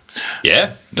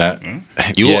 yeah, that.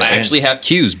 you will Yeah, actually have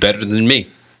Qs better than me.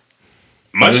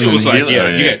 My Other shit was than like, healer,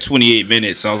 yeah, you yeah. got 28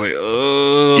 minutes. I was like,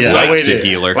 Yeah, like, I waited. It's a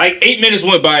healer. like 8 minutes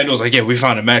went by and it was like, yeah, we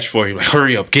found a match for you. Like,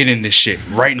 hurry up, get in this shit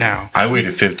right now. I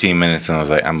waited 15 minutes and I was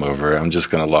like, I'm over it. I'm just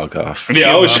gonna log off.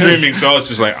 Yeah, I was streaming, so I was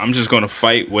just like, I'm just gonna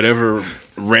fight whatever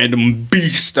random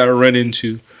beast I run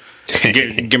into.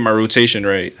 Get my rotation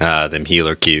right. Them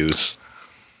healer Qs.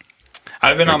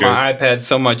 I've been on Okay. my iPad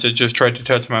so much I just tried to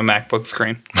touch my MacBook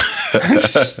screen.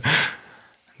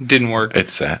 Didn't work.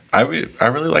 It's sad. I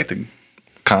really like the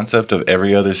concept of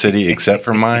every other city except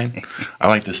for mine. I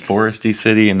like this foresty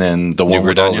city and then the one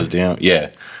with all Britannia? this damn. Yeah.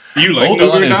 You like Old New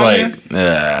Dawn is Britannia?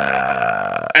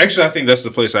 like. Actually, I think that's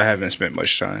the place I haven't spent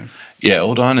much time. Yeah,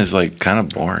 Old Dawn is like kind of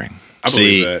boring. I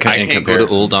See, believe that. I In can't go to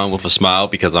comparison. Uldan with a smile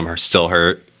because I'm still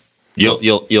hurt.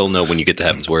 You'll know when you get to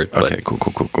Heaven's Word. But Okay,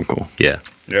 cool. yeah,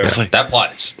 Yeah. It's like that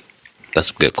plot. That's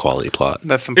a good quality plot.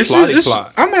 That's some It's, plotty it's,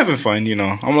 plot. I'm having fun, you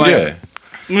know. I'm like, yeah.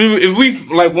 if we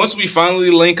like once we finally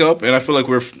link up, and I feel like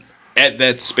we're at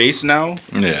that space now.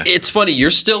 Yeah. It's funny. You're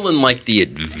still in like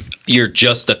you're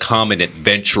just a common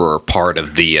adventurer part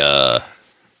of the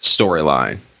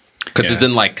storyline because Yeah.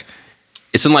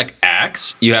 it's in like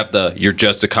acts. You have you're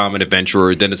just a common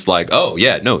adventurer. Then it's like, oh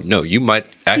yeah, no, you might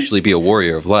actually be a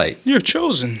warrior of light. You're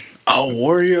chosen. A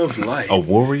warrior of light. A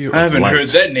warrior. I haven't of heard light.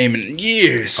 that name in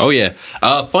years. Oh yeah.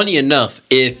 Funny enough,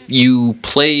 if you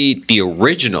played the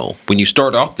original when you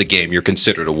start off the game, you're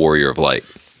considered a warrior of light.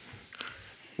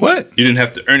 What? You didn't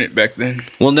have to earn it back then.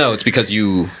 Well, no, it's because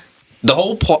the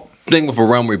whole thing with A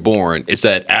Realm Reborn is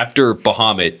that after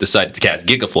Bahamut decided to cast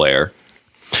Giga Flare,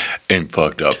 And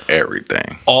fucked up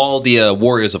everything. all the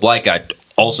Warriors of Light got,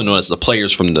 also known as the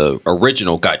players from the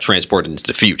original, got transported into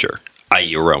the future,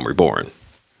 i.e. A Realm Reborn.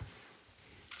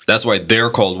 That's why they're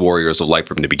called Warriors of Light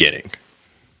from the beginning.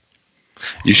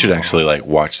 You should actually like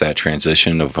watch that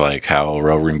transition of like how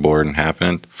Realm Reborn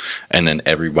happened, and then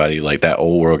everybody like that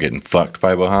old world getting fucked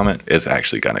by Bahamut is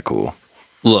actually kind of cool.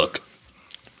 Look,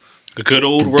 The good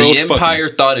old world. the Empire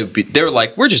thought it'd be, they were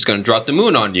like, we're just going to drop the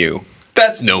moon on you.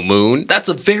 That's no moon. That's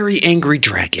a very angry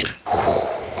dragon.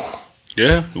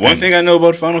 Yeah. One thing I know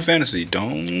about Final Fantasy: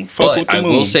 don't fuck with But the I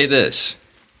moon. will say this.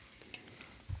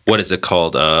 What is it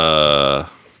called?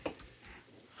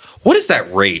 What is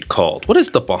that raid called? What is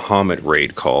the Bahamut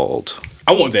raid called?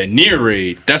 I want that Nier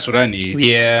raid. That's what I need.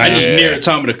 Yeah. I need Yeah. Nier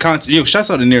Automata content. Yo,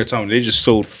 shouts out to Nier Automata. They just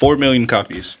sold 4 million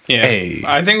copies. Yeah. Hey.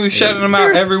 I think we've shouted them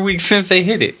out every week since they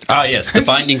hit it. Ah, yes, the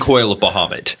Binding Coil of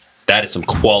Bahamut. That is some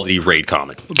quality raid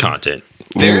content.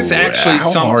 There's Ooh, actually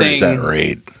how hard is that something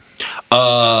raid?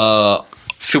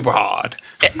 super hard.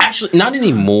 Actually, not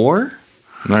anymore.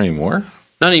 Not anymore.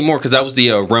 Not anymore, because that was the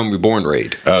Realm Reborn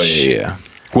raid. Oh yeah.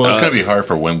 Well, it's gonna be hard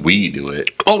for when we do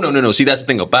it. Oh, no. See, that's the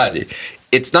thing about it.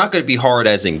 It's not going to be hard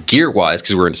as in gear-wise,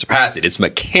 because we're going to surpass it. It's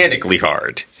mechanically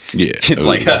hard. Yeah. It's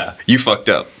like, you fucked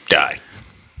up. Die.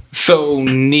 So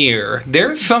near.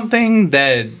 There's something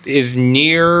that is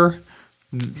near.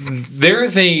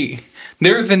 There's a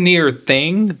near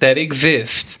thing that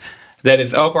exists that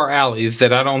is up our alleys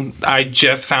that I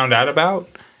just found out about,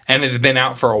 and it's been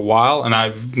out for a while, and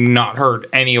I've not heard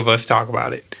any of us talk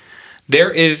about it.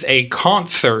 There is a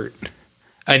concert,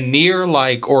 a near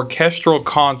like orchestral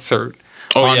concert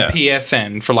on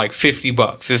PSN for like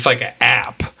 $50. It's like an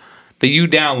app that you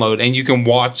download, and you can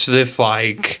watch this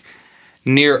like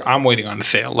near. I'm waiting on the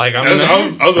sale. Like I was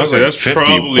about to say that's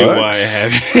probably why I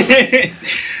haven't.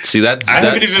 See, that's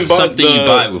haven't even bought something you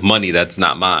buy with money that's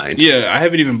not mine. Yeah, I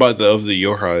haven't even bought the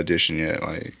Yoha edition yet.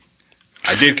 Like,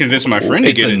 I did convince my friend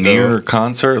to It's get a it. near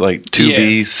concert, like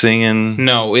 2B Yes. singing.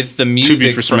 No, it's the music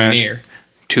for from Smash. Nier.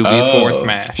 2B for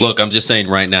Smash. Look, I'm just saying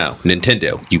right now,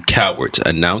 Nintendo, you cowards,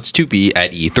 announced to be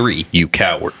at E3, you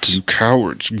cowards.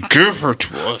 Cowards, give her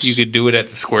to us. You could do it at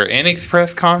the Square Enix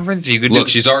press conference. You could Look,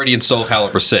 do she's already in Soul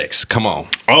Calibur 6. Come on.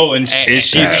 and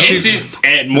she's hinted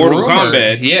at Mortal rumored.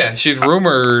 Kombat. Yeah, she's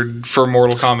rumored for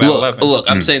Mortal Kombat 11. Look,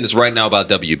 I'm saying this right now about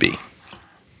WB.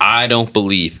 I don't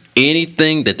believe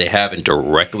anything that they haven't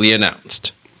directly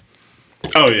announced.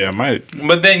 Oh yeah,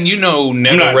 But then not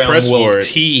NetherRealm pressed for will it.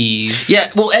 tease.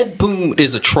 Yeah, well, Ed Boon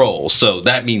is a troll, so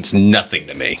that means nothing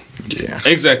to me. Yeah.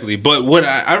 exactly. But what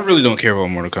I really don't care about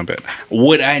Mortal Kombat.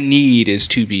 What I need is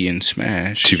 2B in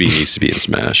Smash. 2B needs to be in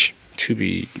Smash.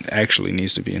 2B actually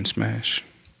needs to be in Smash.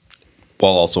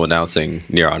 While also announcing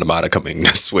Nier Automata coming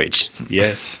to Switch.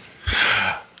 Yes,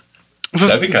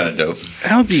 That'd be kind of dope.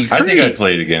 that would be. I Great. think I'd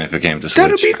play it again if it came to Switch.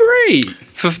 That'd be great.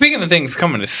 So speaking of things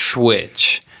coming to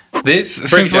Switch, since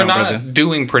it we're down, not brother.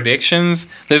 doing predictions,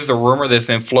 this is a rumor that's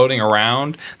been floating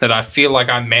around that I feel like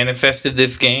I manifested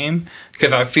this game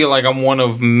because I feel like I'm one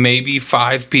of maybe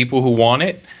 5 people who want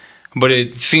it, but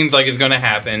it seems like it's going to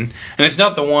happen, and it's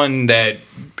not the one that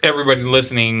everybody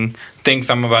listening thinks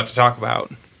I'm about to talk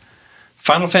about.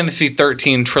 Final Fantasy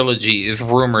 13 Trilogy is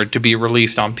rumored to be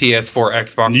released on PS4,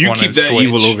 Xbox You One, keep and that Switch.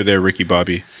 evil over there, Ricky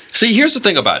Bobby. See, here's the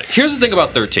thing about it. Here's the thing about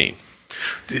 13.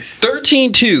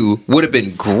 13-2 would have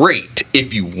been great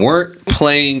if you weren't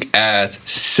playing as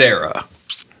Sarah.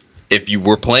 If you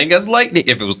were playing as Lightning,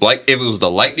 if it was the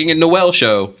Lightning and Noelle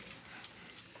show,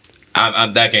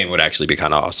 that game would actually be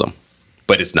kind of awesome.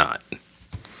 But it's not.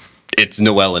 It's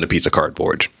Noelle and a piece of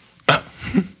cardboard.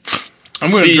 I'm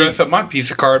going to See- dress up my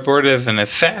piece of cardboard as an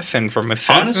assassin from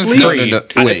Assassin's Honestly, Creed.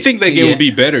 I Wait. think that game Yeah. would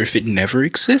be better if it never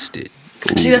existed.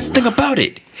 See, that's the thing about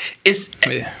it. It's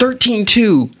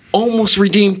 13-2 almost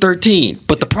redeemed 13.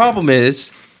 But the problem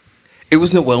is, it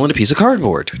was Noelle and a piece of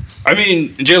cardboard. I mean,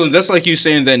 Jalen, that's like you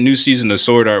saying that new season of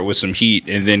Sword Art with some heat,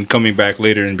 and then coming back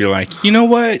later and be like, you know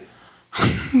what?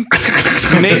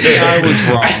 Maybe I was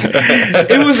wrong.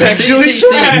 It was actually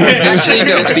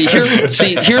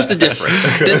Here's the difference.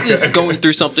 This is going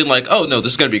through something like, oh no,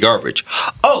 this is going to be garbage.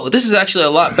 Oh, this is actually a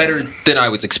lot better than I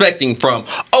was expecting from,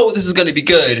 oh, this is going to be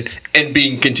good, and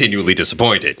being continually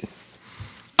disappointed.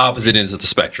 Opposite ends of the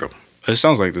spectrum. It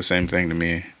sounds like the same thing to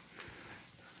me.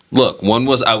 Look, one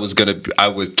was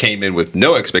came in with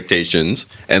no expectations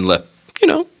and left,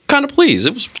 kind of pleased.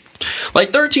 It was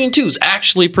like 13-2 is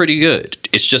actually pretty good.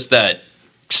 It's just that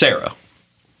Sarah.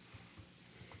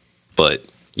 But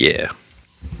yeah.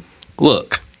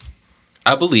 Look,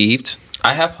 I believed.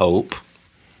 I have hope.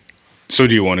 So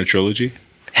do you want a trilogy?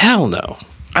 Hell no.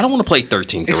 I don't want to play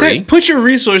 13-3. Exactly. Put your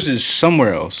resources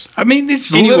somewhere else. I mean,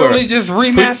 it's Anywhere. literally just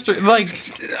remastered. Like,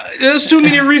 There's too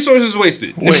many resources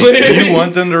wasted. Wait, you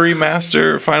want them to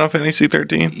remaster Final Fantasy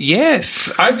 13? yes,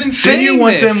 I've been saying Then you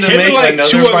want this. them to Hit make like another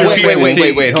 2 Final wait,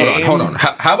 Fantasy Hold on. game?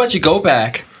 How about you go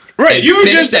back? Right, and you were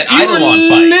finish just that you were Eidolon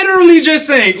fight. literally just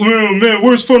saying, "Oh man,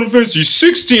 where's Final Fantasy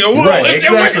 16?" Oh, Right, if they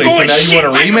exactly. weren't So going now you shit want a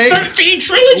like remake? 13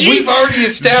 trilogy. We've already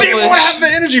They won't have the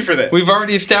established. energy for that. We've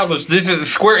already established this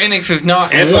is Square Enix is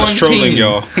not Anton's one trolling team.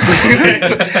 y'all.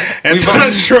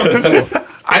 Anton's trolling.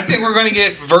 I think we're going to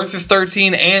get versus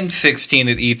 13 and 16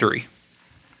 at E3.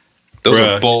 Those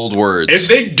Bruh. are bold words. If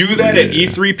they do that at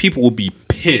E3, people will be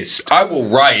pissed. I will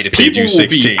riot if People they do will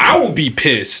 16. be. I will be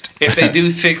pissed. If they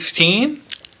do 16,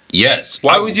 Yes.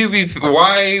 why would you be?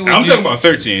 Why would I'm you? talking about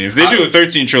 13. If they do a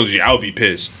 13 trilogy, I'll be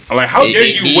pissed. I'm like, how dare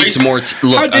you waste more? Look,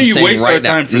 how dare I'm you saying waste right our now,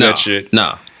 time for that shit?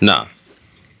 No.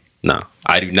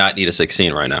 I do not need a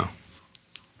 16 right now.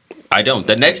 I don't.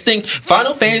 The next thing,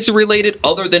 Final Fantasy related,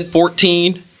 other than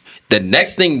 14, the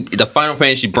next thing the Final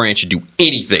Fantasy brand should do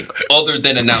anything other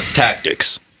than announce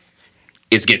tactics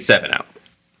is get 7 out.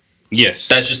 Yes.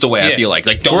 That's just the way I Yeah. feel like.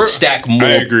 Like, don't We're- stack more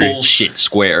I agree. bullshit,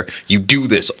 Square. You do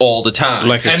this all the time.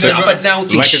 Like a Stop thir-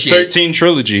 announcing like a shit. 13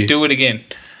 trilogy. Do it again.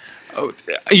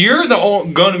 You're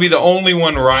going to be the only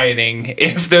one rioting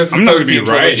if there's. I'm not gonna be 13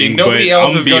 trilogy. rioting. Nobody but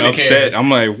else I'm is be going to upset. care. I'm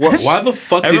like, what? Why the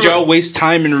fuck did y'all waste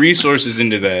time and resources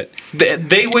into that?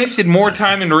 They wasted more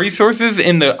time and resources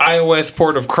in the iOS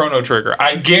port of Chrono Trigger.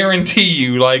 I guarantee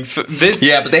you, like this.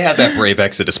 Yeah, but they have that Brave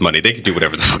Exodus money. They can do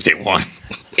whatever the fuck they want.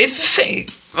 It's the same.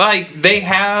 Like they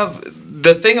have.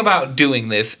 The thing about doing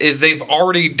this is they've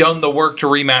already done the work to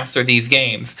remaster these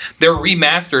games. They're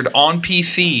remastered on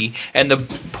PC, and the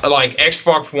like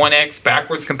Xbox One X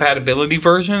backwards compatibility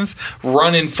versions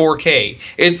run in 4K.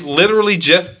 It's literally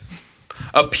just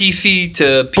a PC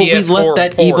to PS4 But we left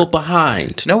that port. evil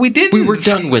behind. No, we didn't. We were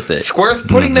done with it. Square's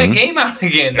putting that game out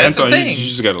again. That's the all, you thing.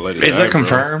 just gotta let it. Is die, it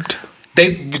confirmed?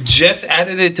 They just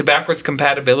added it to backwards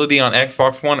compatibility on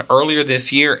Xbox One earlier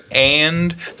this year,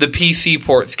 and the PC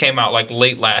ports came out like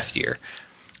late last year.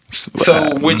 So,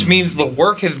 which means the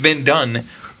work has been done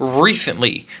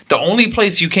recently. The only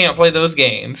place you can't play those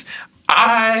games,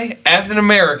 as an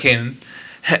American,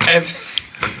 as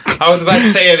I was about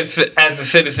to say it as a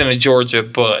citizen of Georgia,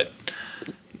 but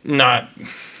not.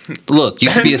 Look, you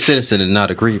can be a citizen and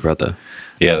not agree, brother.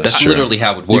 Yeah, that's That's true. literally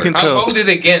how it works. can I tell- voted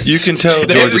against. You can tell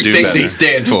Georgia do Everything better. they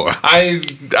stand for. I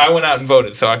went out and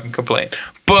voted, so I can complain.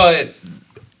 But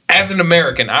as an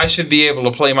American, I should be able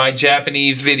to play my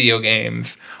Japanese video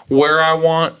games where I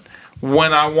want,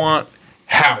 when I want,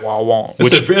 how I want.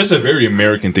 That's a very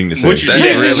American thing to say. What you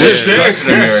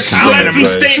say? Slap some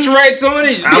states' rights on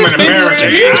it. I'm an American.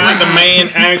 I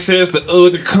demand access to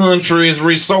other countries'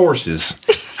 resources.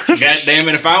 God damn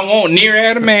it! If I want near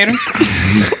Automata,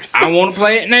 I want to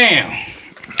play it now.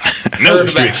 No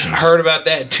restrictions. Heard about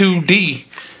that 2D.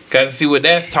 Got to see what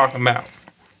that's talking about.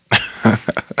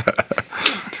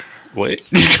 What?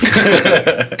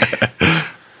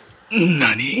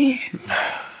 Nani?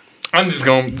 I'm just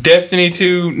going. Destiny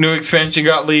 2 new expansion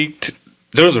got leaked.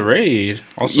 There was a raid.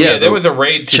 Also, Yeah, there was a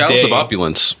raid today. Chalice of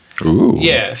Opulence. Ooh.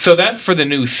 Yeah, so that's for the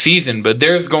new season, but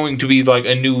there's going to be like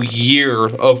a new year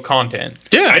of content.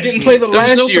 Yeah, I didn't play the There was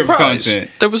last no year of surprise.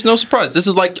 content. There was no surprise. This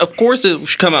is like, of course, it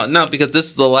should come out now because this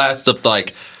is the last of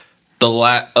like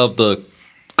of the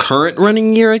current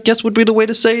running year. I guess would be the way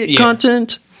to say it. Yeah.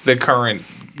 Content. The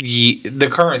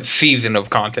current season of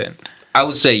content. I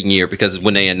was saying year because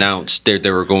when they announced they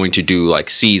were going to do like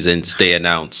seasons, they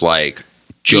announced like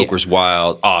Joker's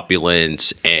Wild,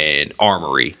 Opulence, and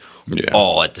Armory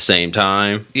all at the same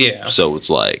time. Yeah. So it's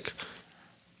like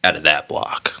out of that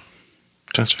block.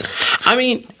 That's fair. I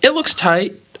mean, it looks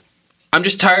tight. I'm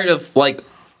just tired of like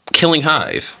killing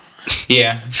Hive.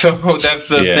 Yeah, so that's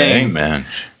the Yeah, thing. amen.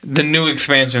 The new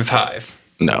expansion's Hive.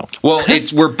 No. Well,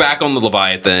 we're back on the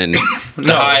Leviathan.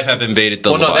 The Hive have invaded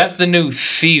the Well, no, Leviathan. that's the new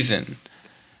season.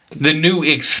 The new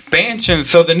expansion.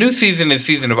 So the new season is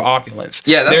Season of Opulence.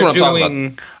 Yeah, that's They're what I'm talking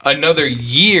doing another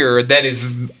year that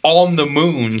is on the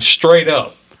moon, straight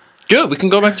up. Good. We can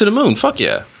go back to the moon. Fuck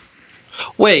yeah.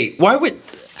 Wait, wouldn't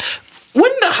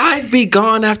the Hive be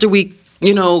gone after we,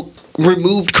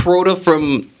 removed Crota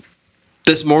from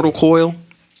this mortal coil?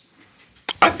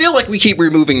 I feel like we keep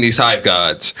removing these Hive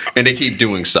gods and they keep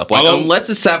doing stuff. Like, unless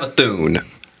it's Savathun,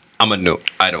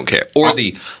 I don't care. Or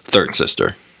the third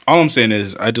sister. All I'm saying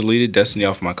is I deleted Destiny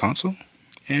off my console,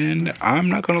 and I'm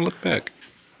not going to look back.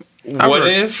 What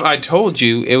if I told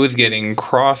you it was getting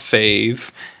cross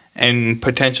save and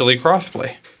potentially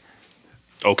crossplay?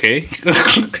 Okay.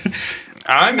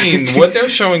 I mean, what they're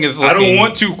showing is I looking... don't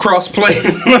want to cross-play.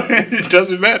 It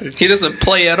doesn't matter. He doesn't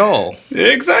play at all.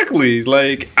 Exactly.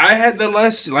 Like I had the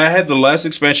last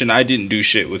expansion. I didn't do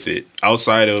shit with it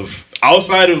outside of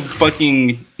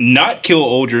fucking not kill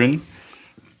Aldrin.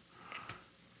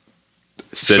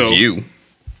 Says So- you.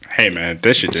 Hey man,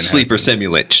 that shit didn't Sleeper happen.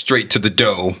 simulant, straight to the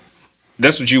dough.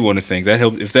 That's what you want to think.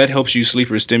 If that helps you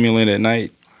sleep or stimulant at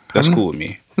night, that's cool with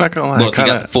me. Not gonna lie. Look, you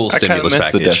got the full stimulus I kinda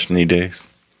miss the package. Destiny days.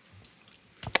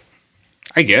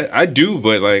 I do,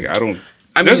 but like I don't.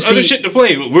 I mean, There's other see- shit to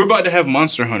play. We're about to have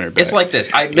Monster Hunter back. It's like this.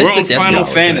 I we're missed the on Destiny. Final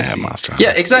Have Fantasy. Monster Hunter.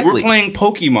 Yeah, exactly. We're playing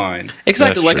Pokemon.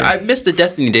 Exactly. That's Like true. I missed the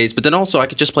Destiny days, but then also I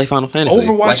could just play Final Fantasy.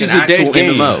 Overwatch like is an a dead actual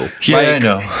game. MMO. Yeah, I Like-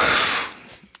 know.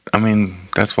 I mean,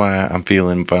 that's why I'm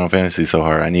feeling Final Fantasy so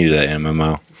hard. I needed that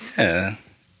MMO. Yeah,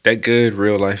 that good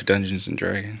real life Dungeons and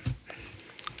Dragons.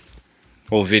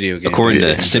 Well, video game. According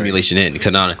Dungeons to and Simulation Inn,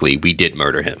 canonically, we did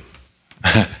murder him.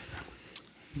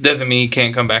 Doesn't mean he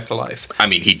can't come back to life. I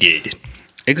mean, he did. Dragons.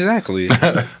 Exactly.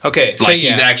 Okay, so Like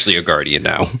yeah. he's actually a guardian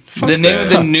now. The name of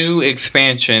the new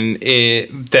expansion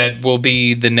that will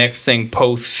be the next thing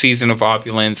post Season of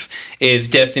Opulence is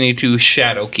Destiny 2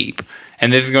 Shadowkeep.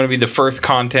 And this is going to be the first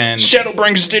content.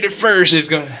 Shadowbringers did it first. This is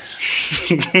going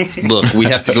Look, we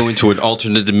have to go into an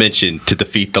alternate dimension to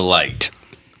defeat the light.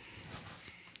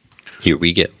 Here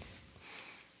we go.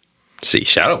 See,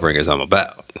 Shadowbringers I'm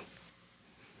about.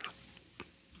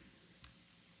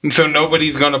 So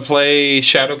nobody's gonna play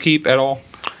Shadowkeep at all?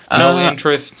 No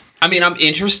interest? I mean, I'm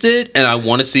interested, and I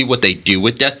want to see what they do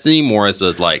with Destiny more as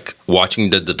a, like, watching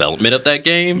the development of that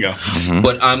game. Yeah.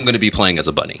 But I'm going to be playing as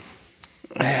a bunny.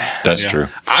 That's true.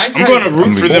 I'm going to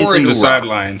root for them Or from the Nura.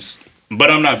 sidelines, but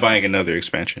I'm not buying another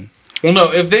expansion. Well,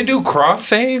 no, if they do cross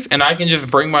save and I can just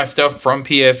bring my stuff from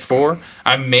PS4,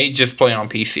 I may just play on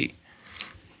PC.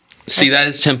 See, that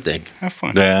is tempting. Have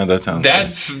fun. Yeah, that sounds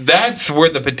good. That's where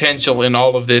the potential in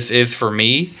all of this is for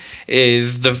me.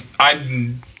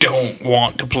 I don't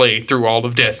want to play through all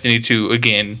of Destiny 2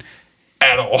 again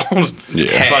at all.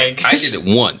 Yeah. Heck, I did it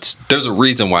once. There's a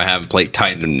reason why I haven't played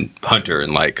Titan Hunter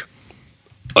in, like,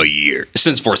 a year.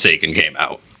 Since Forsaken came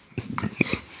out.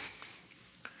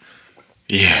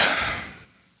 Yeah.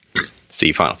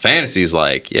 See, Final Fantasy is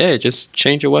like, yeah, just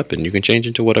change your weapon. You can change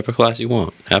into whatever class you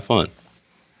want. Have fun.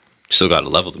 Still got to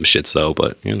level them shits, though,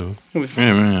 but, you know. Yeah,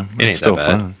 man. It ain't that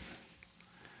bad.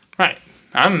 Right.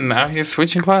 I'm out here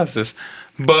switching classes.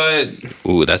 But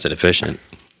Ooh, that's inefficient.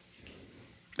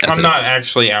 I'm not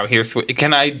actually out here.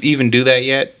 Can I even do that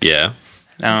yet? Yeah.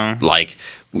 No. Like,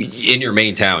 in your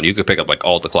main town, you could pick up, like,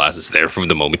 all the classes there from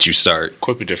the moment you start.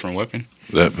 Equip a different weapon.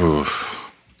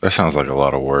 That sounds like a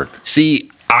lot of work. See,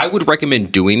 I would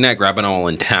recommend doing that, grabbing all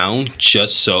in town,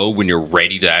 just so when you're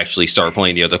ready to actually start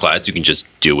playing the other class, you can just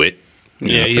do it.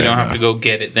 Yeah, you fair don't have enough. to go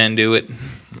get it, then do it.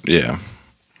 Yeah.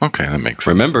 Okay, that makes sense.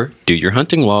 Remember, do your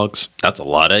hunting logs. That's a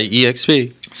lot of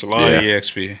EXP. It's a lot of Yeah.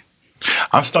 EXP.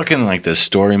 I'm stuck in like this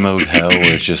story mode hell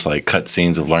where it's just like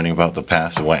cutscenes of learning about the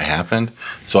past and what happened.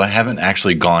 So I haven't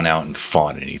actually gone out and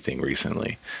fought anything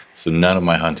recently. So none of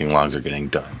my hunting logs are getting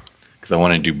done because I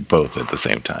want to do both at the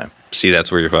same time. See,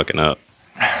 that's where you're fucking up.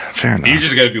 Fair enough. You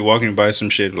just got to be walking by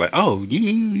some shit like, oh,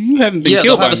 you haven't been Yeah, they'll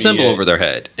killed by have a me symbol yet. over their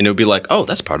head, and it'll be like, "Oh,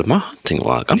 that's part of my hunting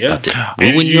log. I'm Yeah. about to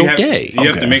And ruin you your have, day." You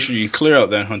have to Okay. make sure you clear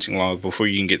out that hunting log before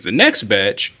you can get the next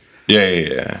batch.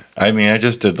 Yeah. I mean, I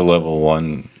just did the level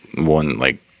one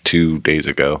like 2 days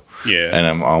ago. Yeah. And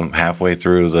I'm halfway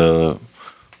through the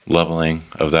leveling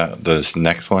of this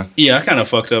next one. Yeah, I kind of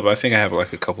fucked up. I think I have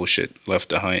like a couple shit left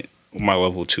to hunt. My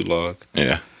level 2 log.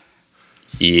 Yeah.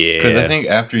 Yeah, Because I think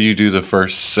after you do the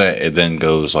first set, it then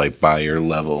goes like by your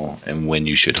level and when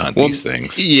you should hunt these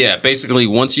things. Yeah, basically,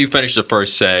 once you finish the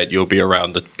first set, you'll be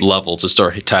around the level to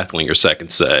start tackling your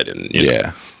second set, and you know,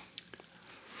 Yeah.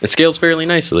 it scales fairly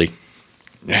nicely.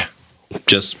 Yeah.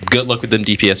 Just good luck with them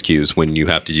DPS queues when you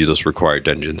have to use those required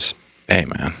dungeons. Hey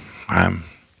man, I'm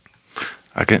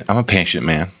a patient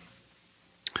man.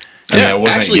 Yeah, that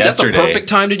wasn't actually, that's the yesterday. perfect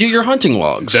time to do your hunting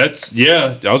logs.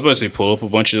 Yeah. I was about to say pull up a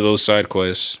bunch of those side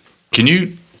quests. Can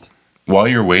you, while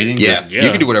you're waiting? yeah, just- you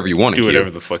can do whatever you want. Do in whatever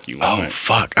queue. the fuck you Oh want.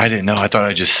 fuck! I didn't know. I thought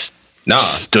I just Nah.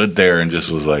 stood there and just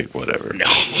was like whatever.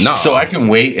 No, So I can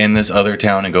wait in this other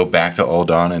town and go back to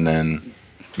Aldon and then.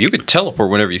 you could teleport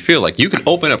whenever you feel like. You can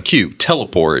open up queue,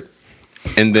 teleport,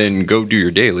 and then go do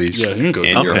your dailies Yeah, you can go-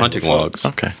 and your Okay. hunting logs.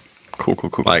 Okay. Cool.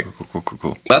 Like-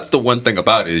 Cool. That's the one thing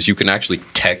about it is you can actually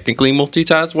technically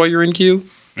multitask while you're in queue.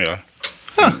 Yeah.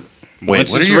 Wait,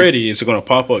 Once what it's are your- ready, it's going to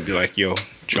pop up. Be like, yo, We'll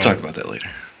join. talk about that later.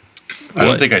 I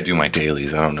don't think I do my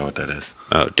dailies. I don't know what that is.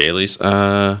 Oh, dailies.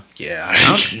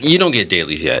 Yeah. You don't get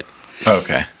dailies yet.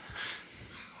 Okay.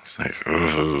 It's like,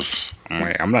 ugh.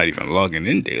 I'm not even logging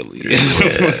in daily.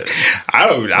 I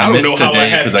don't missed know how I today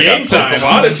have 'cause I got game time, Pokemon.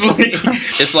 honestly.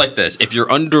 It's like this: if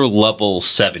you're under level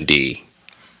 70,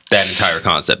 that entire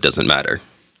concept doesn't matter.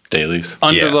 Dailies.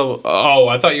 Under Yeah. level. Oh,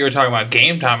 I thought you were talking about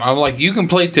game time. I'm like, you can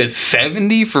play to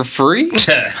 70 for free?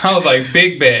 I was like,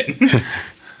 big bet.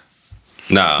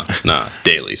 Nah,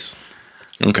 dailies.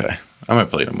 Okay. I might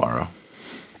play tomorrow.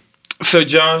 So,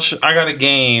 Josh, I got a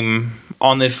game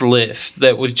on this list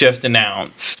that was just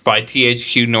announced by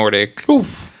THQ Nordic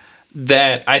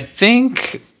that I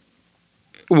think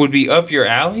would be up your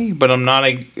alley, but I'm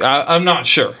not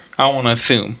sure. I want to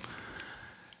assume.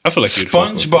 I feel like you'd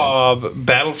fuck with SpongeBob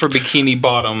Battle for Bikini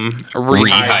Bottom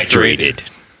Rehydrated.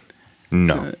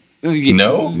 No.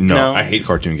 No. I hate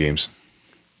cartoon games.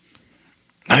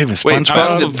 Not even Wait,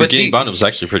 SpongeBob. the Bikini Bottom was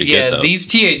actually pretty Yeah, good though. these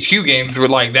THQ games were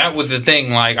like, that was the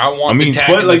thing. Like, I want I mean, the tag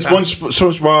in the top.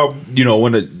 SpongeBob, you know,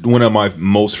 one of my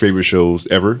most favorite shows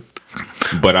ever.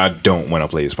 But I don't want to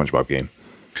play a SpongeBob game.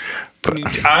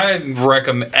 I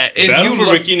recommend. If Battle you for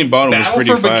look- Bikini Bottom was Battle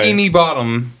pretty for fire. Bikini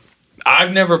Bottom.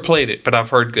 I've never played it, but I've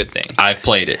heard good things. I've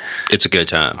played it. It's a good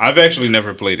time. I've actually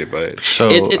never played it, but So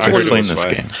It's I one of explain those this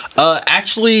five. game.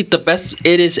 Actually, the best.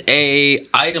 It is a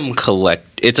item collect.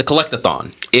 It's a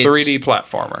collectathon. It's 3D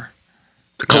platformer.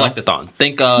 collectathon.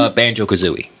 Think Banjo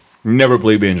Kazooie. Never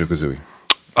played Banjo-Kazooie.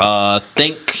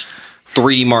 Think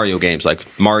 3D Mario games like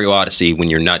Mario Odyssey when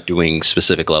you're not doing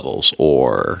specific levels,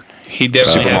 or He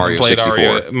definitely Super hasn't Mario played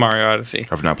 64. Mario Odyssey.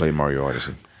 I've not played Mario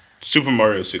Odyssey. Super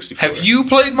Mario 64. Have you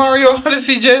played Mario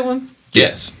Odyssey, Jalen?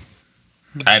 yes.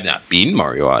 I have not beaten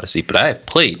Mario Odyssey, but I have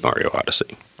played Mario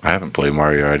Odyssey. I haven't played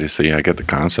Mario Odyssey. I get the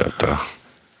concept though.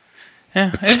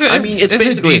 Yeah, It's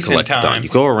basically a decent collectathon. You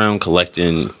go around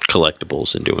collecting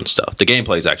collectibles and doing stuff. The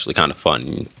gameplay is actually kind of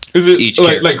fun. Is it Each like,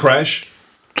 character- like Crash?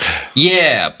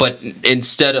 Yeah, but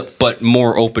but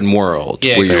more open world.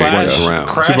 Yeah, where you're Crash, running around.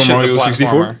 Crash Super is a Mario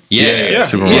 64? platformer. Yeah.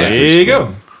 Super yeah. Mario. There you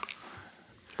go.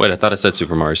 Wait, I thought I said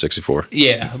Super Mario 64.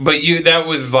 Yeah, but that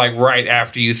was like right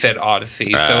after you said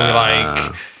Odyssey. So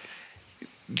like,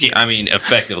 I mean,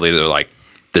 effectively, they're like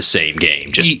the same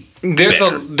game. Just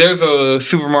better. there's a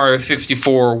Super Mario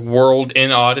 64 world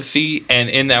in Odyssey, and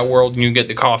in that world you get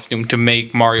the costume to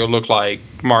make Mario look like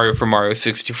Mario from Mario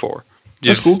 64.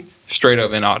 Just cool. Straight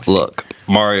up in Odyssey. Look,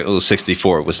 Mario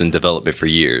 64 was in development for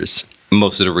years.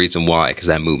 Most of the reason why, because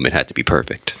that movement had to be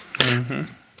perfect.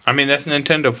 I mean, that's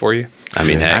Nintendo for you. I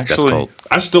mean, heck, that's actually- called.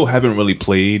 I still haven't really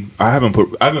played. I'll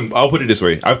put it this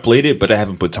way. I've played it, but I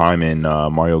haven't put time in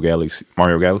Mario Galaxy.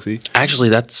 Actually,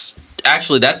 that's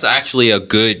actually a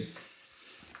good.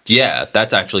 Yeah,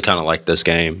 that's actually kind of like this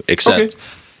game, except Okay.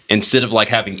 instead of like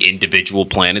having individual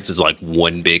planets, it's like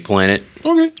one big planet.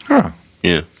 Okay. Huh.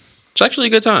 Yeah, it's actually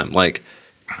a good time. Like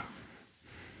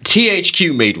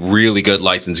THQ made really good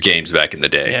licensed games back in the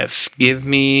day. Yes, give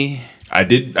me. I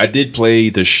did play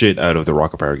the shit out of the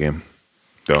Rocket Power game.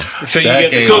 Though. So you That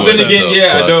get game So was then again,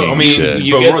 yeah, I know. I fucking mean, shit.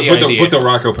 You get the idea. but the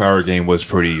Rocket Power game was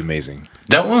pretty amazing.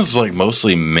 That was like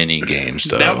mostly mini games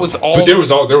though. that was all. But there was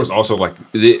also like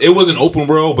it was an open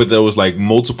world, but there was like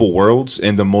multiple worlds,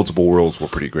 and the multiple worlds were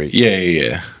pretty great.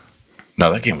 Yeah.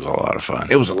 No, that game was a lot of fun.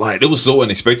 It was a lot. It was so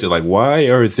unexpected. Like, why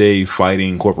are they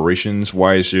fighting corporations?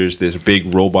 Why is there this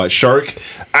big robot shark?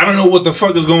 I don't know what the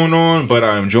fuck is going on, but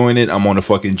I'm enjoying it. I'm on a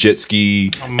fucking jet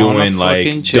ski I'm on a doing like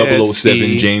fucking jet 007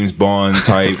 ski. James Bond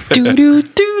type. Doo-doo,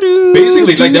 doo-doo,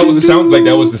 Basically, like that was the sound. Like that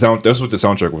doo-doo. was the sound. That's what the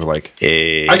soundtrack was like.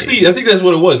 Hey. Actually, I think that's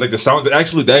what it was. Like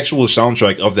the actual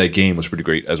soundtrack of that game was pretty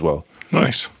great as well.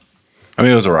 Nice. I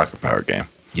mean, it was a Rocket Power game.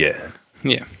 Yeah.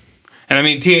 Yeah. And I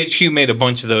mean, THQ made a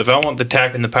bunch of those. I want the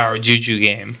Tap in the Power Juju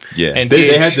game. Yeah, And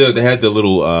they had the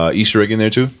little Easter egg in there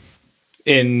too.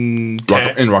 in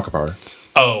Rocket Power.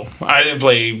 Oh, I didn't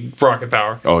play Rocket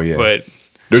Power. Oh, yeah. But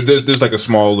There's like a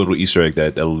small little Easter egg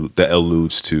that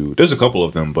alludes to. There's a couple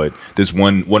of them, but there's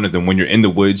one of them when you're in the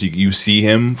woods, you see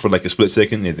him for like a split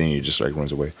second, and then he just like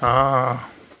runs away. love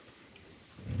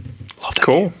that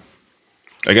cool.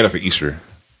 I got it for Easter.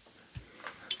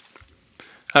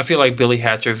 I feel like Billy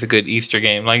Hatcher is a good Easter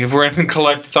game. Like if we're in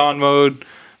collectathon mode,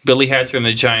 Billy Hatcher and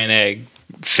the Giant Egg.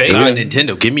 Sega. Not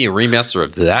Nintendo. Give me a remaster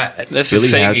of that. That's Billy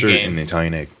a Sega Hatcher game. and the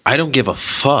Italian Egg. I don't give a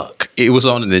fuck. It was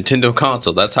on a Nintendo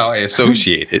console. That's how I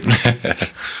associate it.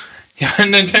 Yeah,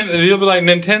 Nintendo. They'll be like,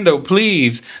 Nintendo,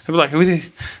 please. They'll be like, we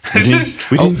did. We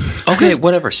didn't. Okay,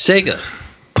 whatever. Sega,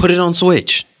 put it on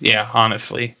Switch. Yeah,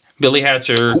 honestly, Billy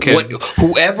Hatcher.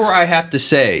 Whoever I have to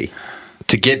say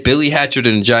to get Billy Hatcher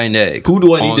and the Giant Egg. Who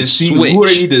do I need on to see? Switch. Who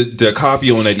do I need to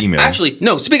copy on that email? Actually,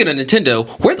 no. Speaking of Nintendo,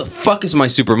 where the fuck is my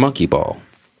Super Monkey Ball?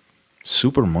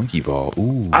 Super Monkey Ball.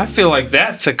 Ooh. I feel like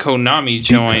that's a Konami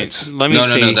joint. cuts. Let me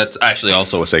No, see. no. That's actually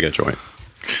also a Sega joint.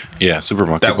 Yeah, Super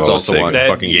Monkey That was Ball also Sega. on That-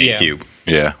 fucking yeah. GameCube.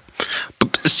 Yeah.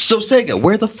 So Sega,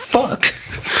 where the fuck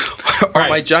are Right.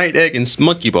 my Giant Egg and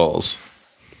Monkey Balls?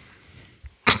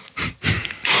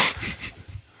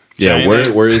 Yeah, Giant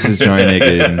Egg. where is his Giant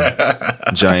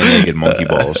Egg and Monkey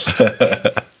Balls?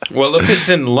 Well, if it's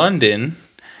in London,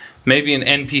 maybe an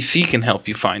NPC can help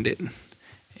you find it.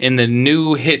 In the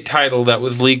new hit title that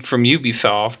was leaked from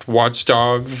Ubisoft, Watch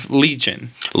Dogs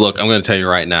Legion. Look, I'm going to tell you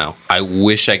right now. I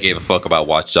wish I gave a fuck about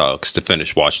Watch Dogs to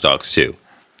finish Watch Dogs 2.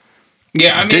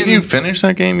 Yeah, I mean, Didn't you finish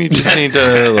that game? You just need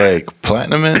to like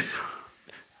platinum it.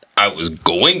 I was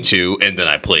going to, and then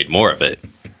I played more of it.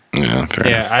 Yeah. Fair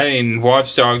yeah, I mean,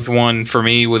 Watch Dogs 1 for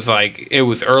me was like, it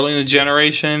was early in the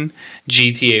generation.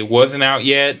 GTA wasn't out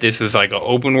yet. This is like an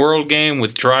open world game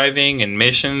with driving and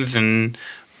missions and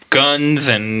guns,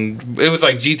 and it was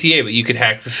like GTA, but you could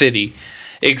hack the city.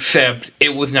 Except it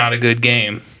was not a good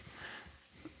game.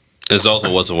 This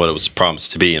also wasn't what it was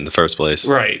promised to be in the first place.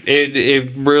 Right.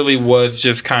 It really was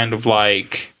just kind of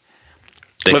like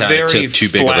They a kind very of took too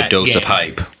big of a flat dose of game.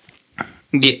 hype.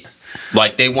 yeah.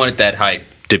 Like, they wanted that hype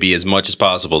to be as much as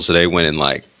possible, so they went and,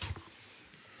 like,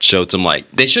 showed some, like...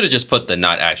 They should have just put the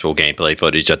not actual gameplay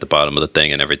footage at the bottom of the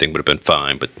thing and everything would have been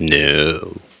fine, but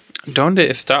no. Donde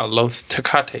está los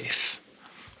tecates?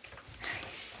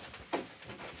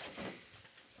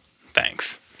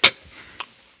 Thanks.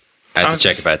 I had to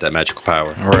check if I had that magical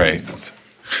power. Right.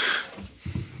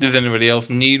 Does anybody else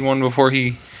need one before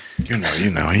he? You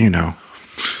know.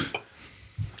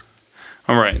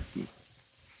 All right.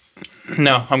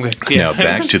 No, I'm good. Now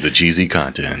back to the cheesy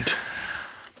content.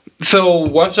 So,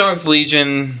 Watch Dogs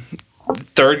Legion,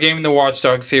 third game in the Watch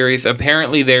Dogs series.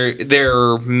 Apparently,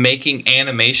 they're making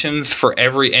animations for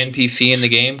every NPC in the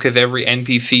game because every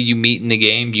NPC you meet in the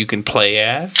game you can play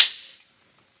as,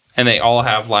 and they all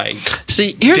have like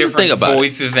See, here's the different thing about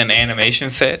voices and animation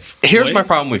sets. Here's my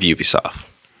problem with Ubisoft.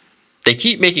 They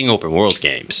keep making open world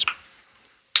games.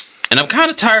 And I'm kind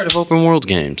of tired of open world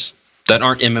games that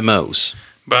aren't MMOs.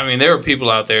 But I mean, there are people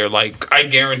out there like I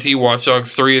guarantee Watch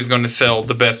Dogs 3 is going to sell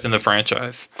the best in the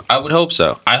franchise. I would hope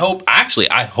so. I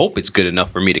hope it's good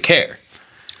enough for me to care.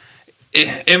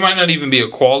 It might not even be a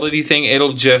quality thing.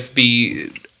 It'll just be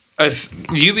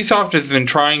Ubisoft has been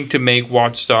trying to make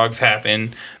Watch Dogs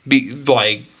happen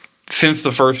since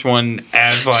the first one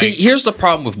as like. See, here's the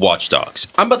problem with Watch Dogs.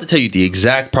 I'm about to tell you the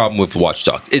exact problem with Watch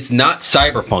Dogs. It's not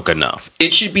cyberpunk enough.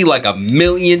 It should be like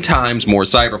 1,000,000 times more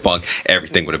cyberpunk.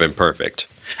 Everything would have been perfect.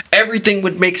 Everything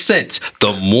would make sense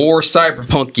the more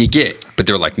cyberpunk you get. But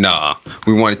they're like, nah,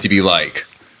 we want it to be like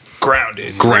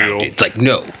grounded. It's like,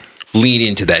 no, lean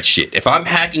into that shit. If I'm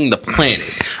hacking the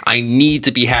planet, I need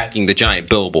to be hacking the giant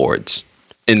billboards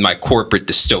in my corporate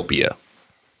dystopia.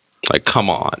 Like, come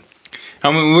on.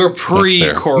 I mean, we're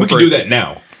pre-corporate. We can do that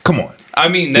now. Come on. I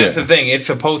mean, that's the thing. It's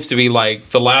supposed to be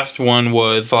like the last one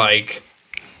was like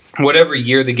whatever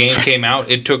year the game came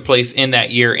out, it took place in that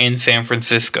year in San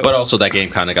Francisco. But also that game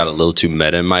kind of got a little too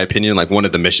meta in my opinion. Like one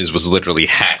of the missions was literally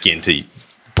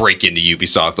break into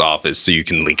Ubisoft office so you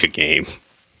can leak a game.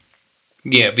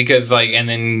 Yeah, because and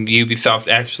then Ubisoft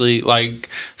actually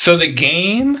so the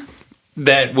game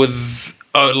that was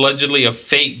allegedly a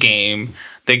fake game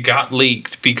that got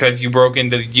leaked because you broke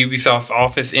into Ubisoft's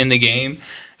office in the game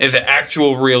is an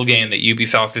actual real game that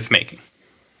Ubisoft is making.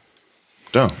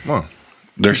 Dumb. Well,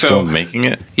 they're still making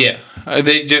it? Yeah.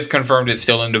 They just confirmed it's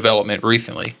still in development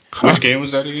recently. Which game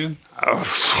was that again?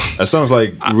 That sounds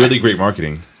like really great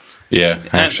marketing. Yeah,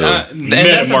 actually. And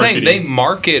that's the thing. They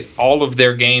market all of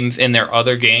their games in their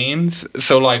other games.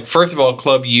 So, first of all,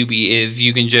 Club Ubi is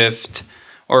you can just...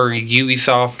 or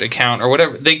Ubisoft account or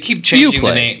whatever. They keep changing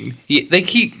the name. Yeah,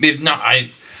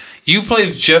 Uplay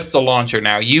is just the launcher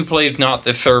now. Uplay is not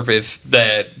the service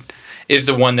that is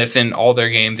the one that's in all their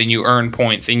games and you earn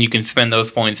points and you can spend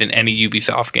those points in any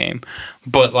Ubisoft game.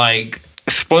 But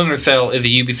Splinter Cell is a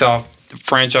Ubisoft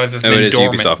franchise that's been dormant.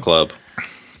 It is Ubisoft Club.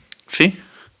 See?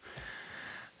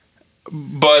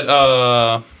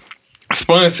 But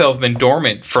Splinter Cell's been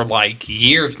dormant for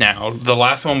years now. The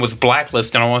last one was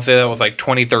Blacklist, and I want to say that was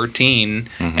 2013.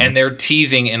 Mm-hmm. And they're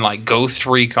teasing in Ghost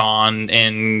Recon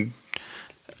and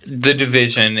The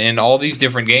Division and all these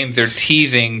different games. They're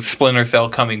teasing Splinter Cell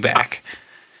coming back.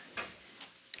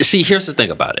 See, here's the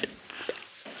thing about it.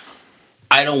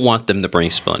 I don't want them to bring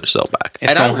Splinter Cell back.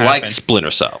 I don't like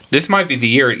Splinter Cell. This might be the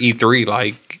year at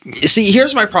E3. See,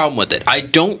 here's my problem with it. I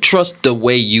don't trust the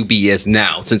way UB is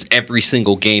now, since every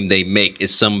single game they make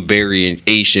is some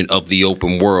variation of the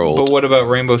open world. But what about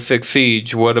Rainbow Six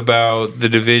Siege? What about The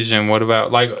Division? What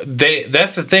about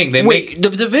that's the thing. The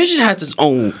Division has its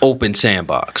own open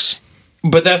sandbox.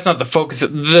 But that's not the focus.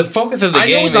 The focus of the game.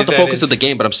 I know it's not the focus of the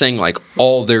game, but I'm saying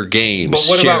all their games. But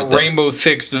what about Rainbow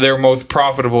Six? Their most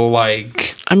profitable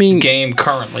game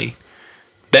currently.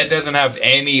 That doesn't have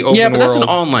any open world. Yeah, but that's an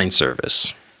online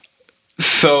service.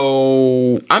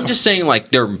 So I'm just saying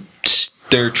they're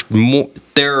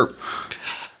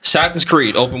Assassin's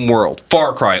Creed open world,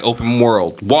 Far Cry open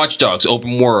world, Watch Dogs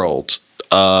open world.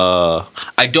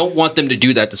 I don't want them to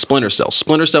do that to Splinter Cell.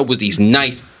 Splinter Cell was these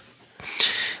nice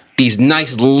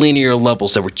linear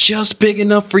levels that were just big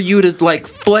enough for you to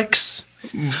flex,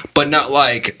 but not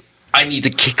I need to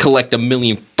collect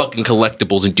 1,000,000 fucking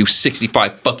collectibles and do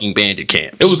 65 fucking bandit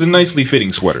camps. It was a nicely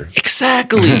fitting sweater.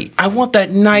 Exactly. I want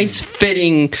that nice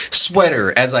fitting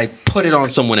sweater as I put it on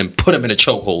someone and put them in a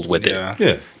chokehold with it. Yeah.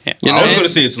 Yeah. I was going to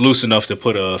say it's loose enough to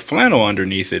put a flannel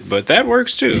underneath it, but that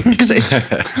works too.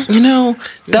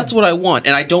 That's what I want,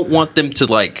 and I don't want them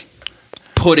to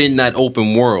put in that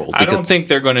open world. I don't think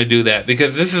they're going to do that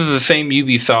because this is the same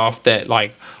Ubisoft that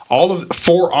all of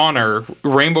For Honor,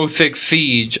 Rainbow Six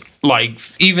Siege,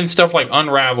 even stuff like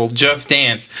Unravel, Just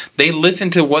Dance, they listen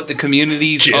to what the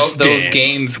communities of those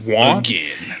games want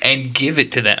and give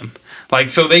it to them.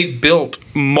 So they built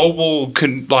mobile,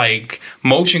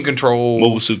 motion control.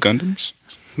 Mobile Suit Gundams?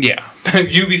 Yeah.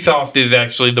 Ubisoft is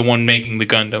actually the one making the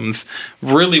Gundams.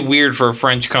 Really weird for a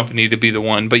French company to be the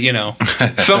one, but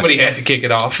somebody had to kick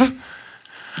it off.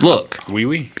 Look,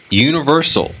 Oui.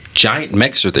 Universal Giant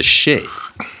mechs are the shit.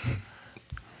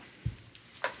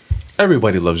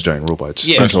 Everybody loves giant robots.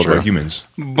 Yeah, Controlled true. by humans.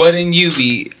 But in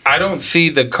Ubi, I don't see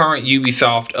the current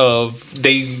Ubisoft of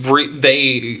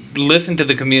they listen to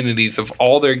the communities of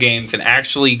all their games and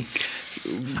actually.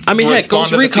 I mean, heck, Respond Ghost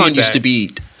to the Recon used to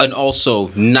feedback. be an also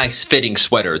nice fitting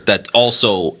sweater that's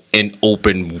also an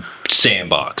open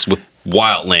sandbox with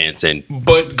wildlands and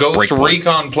But Ghost Breakpoint.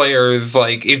 Recon players,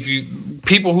 like, if you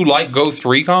people who like Ghost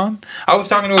Recon, I was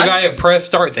talking to a guy at Press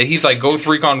Start that he's like Ghost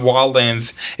Recon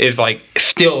Wildlands is like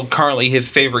still currently his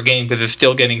favorite game because it's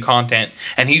still getting content,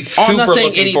 and he's Oh, I'm super not saying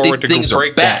looking any forward to things are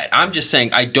Breakpoint. bad. I'm just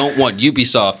saying I don't want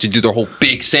Ubisoft to do their whole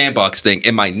big sandbox thing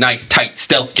in my nice tight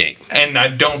stealth game. And I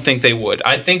don't think they would.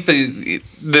 I think the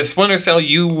Splinter Cell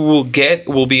you will get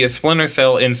will be a Splinter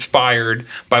Cell inspired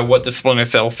by what the Splinter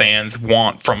Cell fans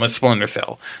want from a Splinter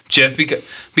Cell. Just because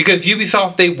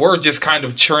Ubisoft, they were just kind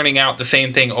of churning out the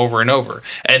same thing over and over.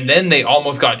 And then they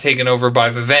almost got taken over by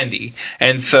Vivendi.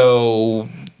 And so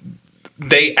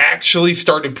they actually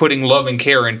started putting love and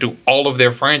care into all of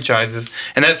their franchises.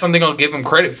 And that's something I'll give them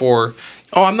credit for.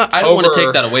 Oh, I don't want to Over-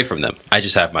 take that away from them. I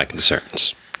just have my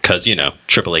concerns because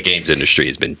AAA games industry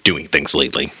has been doing things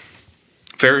lately.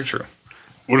 Very true.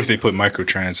 What if they put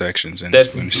microtransactions in That's,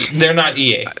 Splinter Cell? they're not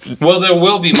EA. Well, there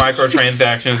will be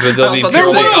microtransactions, but they'll be There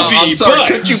purely. will be, I'm sorry. but-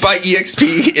 Could you buy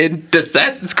EXP in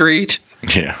Assassin's Creed?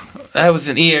 Yeah. That was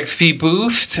an EXP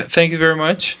boost. Thank you very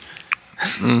much.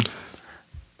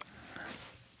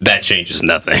 That changes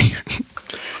nothing.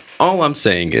 All I'm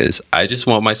saying is, I just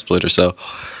want my Splinter Cell.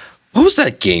 What was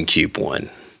that GameCube one?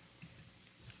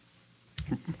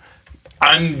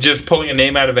 I'm just pulling a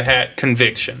name out of a hat.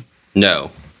 Conviction.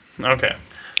 No. Okay.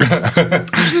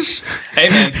 Hey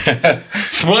man,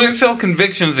 Splinter Cell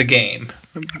Conviction's a game.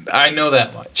 I know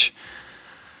that much.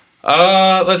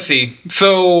 Let's see.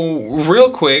 So real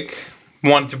quick,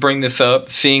 wanted to bring this up,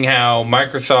 seeing how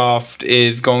Microsoft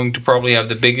is going to probably have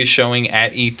the biggest showing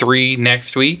at E3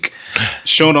 next week.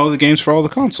 Showing all the games for all the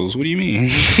consoles. What do you mean?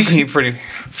 Pretty.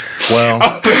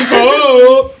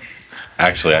 Well,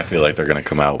 actually, I feel like they're going to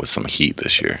come out with some heat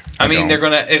this year. I mean, they're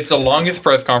gonna. It's the longest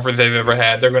press conference they've ever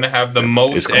had. They're gonna have the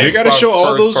most. cool. They They got to Xbox show all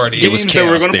first those party. games that we're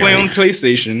Chaos going to play Theory. on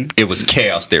PlayStation. It was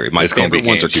Chaos Theory. My It's gonna be favorite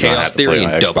ones are games you're gonna Chaos have to play Theory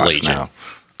on and Double Xbox Agent. now.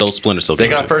 Those Splinter Cell They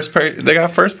games. got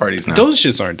first parties now. Those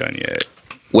shits aren't done yet.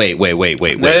 Wait.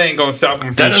 That ain't gonna stop them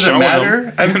from That doesn't showing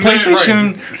matter. them. I mean,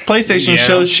 PlayStation Yeah.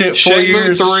 shows shit 4 Shenmue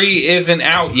years. 3 isn't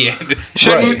out yet.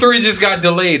 Shenmue Right. 3 just got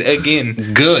delayed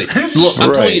again. Good. Look,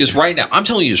 I'm telling Right. you this right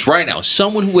now.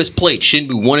 Someone who has played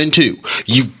Shenmue 1 and 2,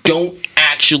 you don't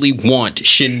actually want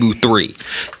Shenmue 3.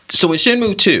 So in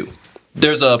Shenmue 2,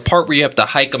 there's a part where you have to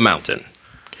hike a mountain.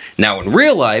 Now in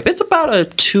real life, it's about a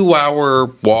 2-hour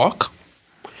walk.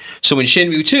 So in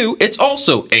Shenmue 2, it's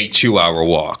also a 2-hour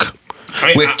walk. I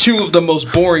mean, With two of the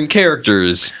most boring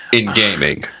characters in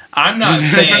gaming. I'm not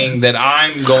saying that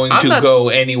I'm going I'm to not- go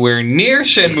anywhere near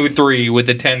Shenmue 3 with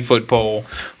a 10-foot pole,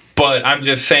 but I'm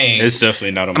just saying It's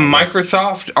definitely not on my list.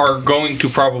 Microsoft are going to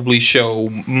probably show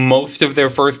most of their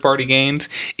first-party games,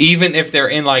 even if they're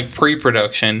in like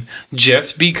pre-production,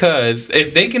 just because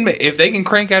if they can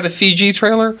crank out a CG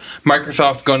trailer,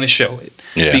 Microsoft's going to show it.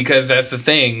 Yeah. Because that's the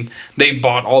thing, they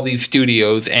bought all these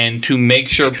studios, and to make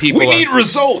sure people We need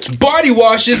results. Body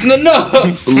wash isn't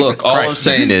enough. Look, all I'm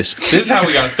saying is, this is how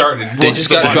we got started. they just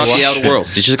got to drop the Outer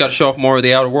Worlds. They just got to show off more of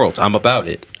the Outer Worlds. I'm about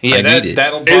it. Yeah, I need it.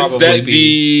 that'll Is probably that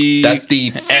be the... That's the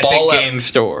Epic Fallout. Game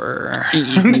Store.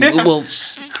 Well,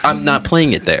 I'm not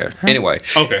playing it there. Anyway,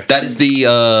 Okay. that is the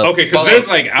Okay, because Fallout- there's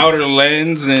like Outer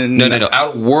Lands and... no.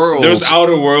 Outer Worlds. There's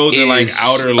Outer Worlds and like is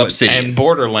Outer Lands. Obsidian. And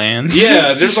Borderlands.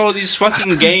 Yeah, there's all these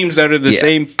fucking games that are the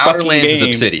same Outer fucking Lands game. is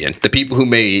Obsidian. The people who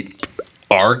made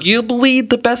arguably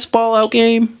the best Fallout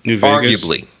game. New Vegas.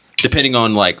 Arguably, depending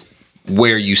on like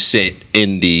where you sit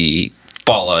in the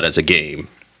Fallout as a game.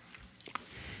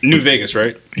 New Vegas,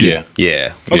 right? Yeah.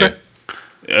 Yeah. Okay.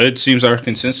 It seems our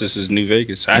consensus is New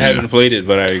Vegas. I haven't played it,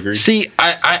 but I agree. See,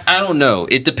 I don't know.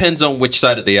 It depends on which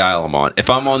side of the aisle I'm on. If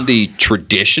I'm on the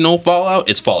traditional Fallout,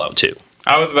 it's Fallout 2.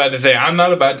 I was about to say, I'm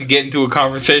not about to get into a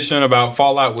conversation about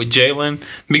Fallout with Jalen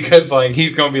because, like,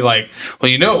 he's going to be like,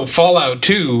 well, Fallout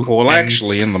 2. Well, and-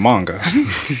 actually, in the manga.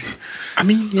 I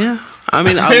mean, yeah. I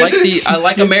mean, I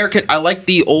like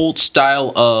the old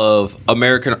style of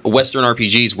American Western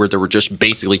RPGs where they were just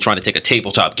basically trying to take a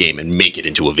tabletop game and make it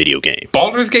into a video game.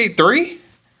 Baldur's Gate 3?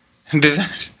 Is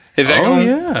that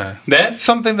yeah. That's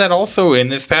something that also in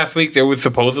this past week there was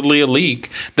supposedly a leak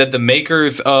that the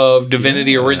makers of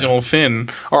Divinity Original Sin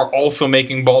are also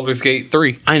making Baldur's Gate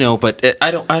 3. I know, but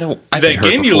I don't. I've That been hurt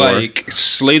game you before. like,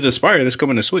 Slay the Spire, that's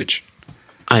coming to Switch.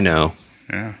 I know.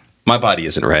 Yeah. My body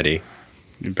isn't ready.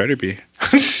 You better be.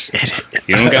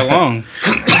 You don't got long.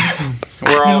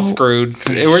 We're all screwed.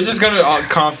 We're just gonna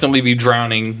constantly be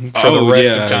drowning for the rest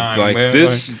of time. Like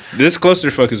this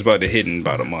clusterfuck is about to hit in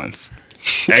about a month.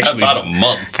 Actually, About a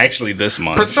month. Actually, this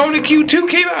month. Persona Q2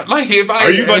 came out. Like, if I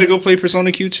Are you about to go play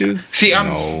Persona Q2? see,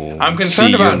 I'm concerned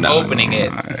See, about you're not. opening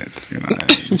it. You're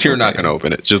not. You're not going to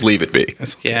open it. Just leave it be.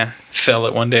 Yeah, sell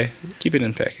it one day. Keep it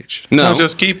in package. No,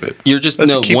 just keep it. you're just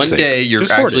Let's no. keep One safe. day you're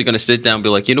Just hoard actually it. going to sit down and be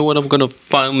like, you know what? I'm going to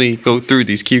finally go through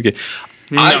these Q games.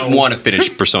 I No. want to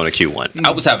finish Persona Q1. I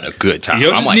was having a good time.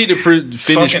 Y'all I'm just like, need to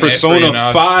finish fucking Persona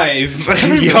Etrian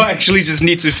 5. Y'all actually just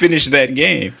need to finish that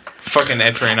game. Fucking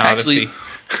Etrian Actually- Odyssey.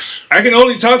 I can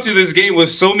only talk to this game with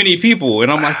so many people,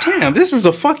 and I'm like, damn, this is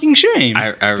a fucking shame.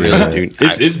 I really do.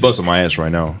 It's busting my ass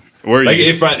right now. Where Like you?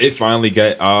 it finally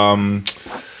got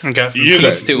Got some You teeth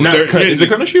got- to it. not- is it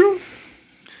Konoshiro?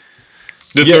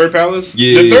 The Yeah. third palace?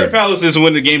 Yeah, The yeah. third palace is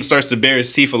when the game starts to bear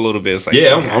its teeth a little bit. It's like,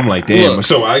 Yeah, I'm like, damn. Look.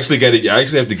 So I actually got it. I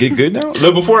actually have to get good now.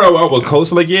 Look, before I would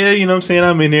coast like, yeah, you know what I'm saying?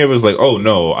 I'm in here. It was like, oh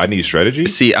no, I need strategy.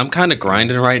 See, I'm kind of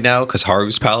grinding right now because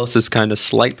Haru's Palace is kind of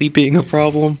slightly being a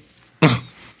problem.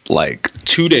 Like,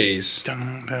 2 days.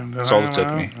 That's all it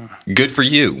took me. good for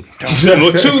you.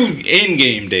 Well, 2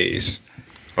 in-game days.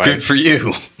 Like, Good for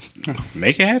you.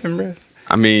 make it happen, bro.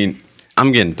 I mean,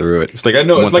 I'm getting through it. It's like I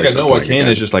know. It's Once like I start know I playing can.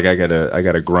 again. It's just like I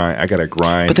gotta grind. I gotta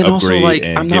grind. But then also, upgrade, like,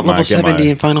 and I'm get not my- level get my- 70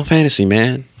 in Final Fantasy,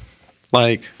 man.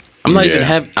 Like, I'm not even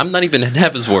Yeah. I'm not even in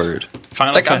Heaven's Word.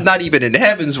 Final Like, I'm Fan- not even in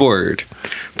Heaven's Word.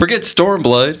 Forget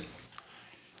Stormblood.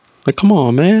 Like, come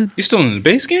on, man. You still in the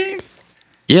base game?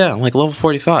 Yeah, I'm like level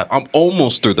 45. I'm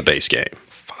almost through the base game.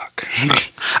 Fuck.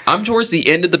 I'm towards the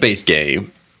end of the base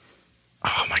game.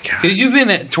 Oh my god. Dude, you've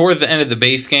been towards the end of the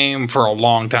base game for a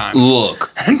long time.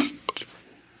 Look.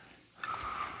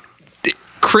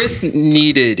 Chris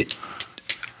needed.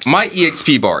 My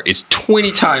EXP bar is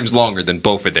 20 times longer than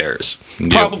both of theirs,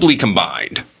 probably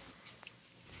combined.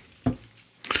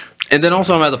 And then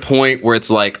also, I'm at the point where it's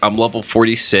like I'm level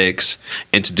 46,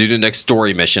 and to do the next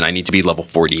story mission, I need to be level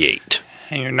 48.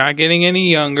 And you're not getting any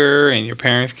younger, and your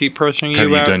parents keep pressuring Have you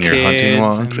you about done your hunting kids,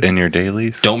 logs and your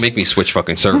dailies? Don't make me switch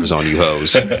fucking servers on you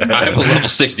hoes. I have a level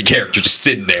 60 character just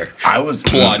sitting there, I was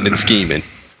plotting and scheming.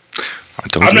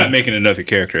 I'm not making another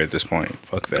character at this point.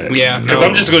 Fuck that. Yeah, Because no.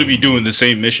 I'm just going to be doing the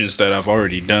same missions that I've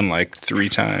already done like 3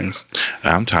 times.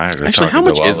 I'm tired of Actually, how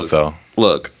talking much to is it? Lalafell.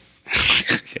 Look.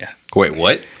 Yeah. Wait,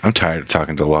 what? I'm tired of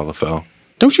talking to Lalafell.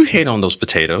 Don't you hate on those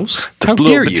potatoes? How Blue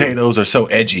dare you? potatoes are so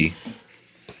edgy.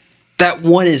 That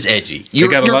one is edgy.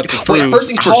 got a lot to wait, prove. first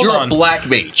things first, Hold you're on. a black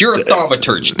mage. You're a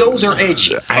thaumaturge. Those are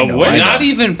edgy. I know. what? I know. Not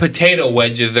even potato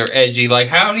wedges are edgy. Like,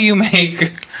 how do you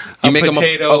make You make them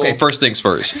potato? okay, first things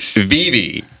first.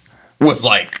 Vivi was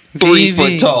like 3 Vivi,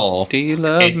 foot tall do you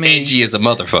love and me? edgy as a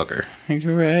motherfucker.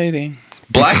 You're writing.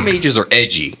 Black mages are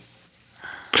edgy.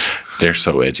 They're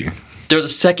so edgy. They're the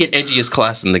second edgiest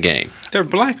class in the game. They're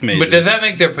black mages. But does that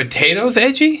make their potatoes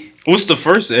edgy? What's the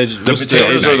first edge? The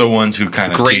potatoes are the ones who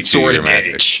kind of Great teach you sword your and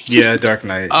magic. edge. Yeah, Dark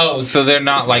Knight. Oh, so they're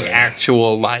not like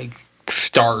actual like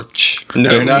starch.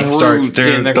 They're not Roots starts.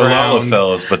 They're in the the ground.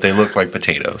 Lalafells, but they look like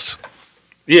potatoes.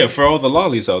 Yeah, for all the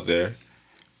lollies out there.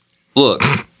 Look.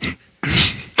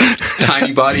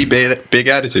 Tiny body, big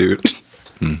attitude.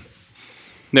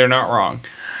 They're not wrong.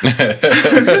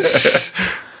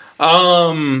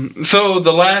 So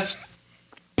the last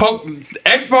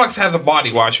Xbox has a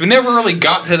body wash. We never really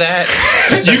got to that.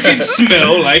 You can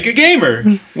smell like a gamer.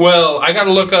 Well, I got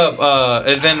to look up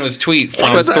Azenua's tweet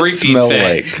from does that 3P smell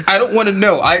said. like? I don't want to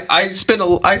know. I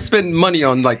spend money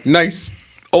on like nice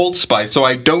Old Spice, so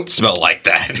I don't smell like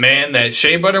that. Man, that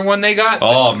shea butter one they got.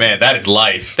 Oh man, that is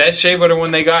life. That shea butter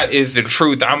one they got is the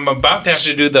truth. I'm about to have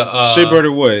to do the Shea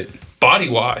butter what? body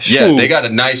wash. Yeah, Ooh. they got a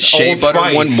nice shea Old butter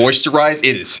Spice. one, moisturized.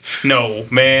 It is. No,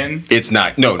 man. It's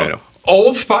not. No.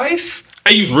 Old Spice? I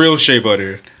use real shea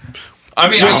butter. I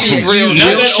mean, I see, use real use Not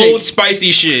real that shea- old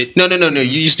spicy shit. No. You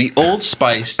use the Old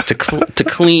Spice to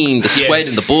clean the sweat Yes.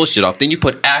 and the bullshit off. Then you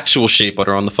put actual shea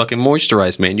butter on the fucking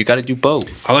moisturized, man. You got to do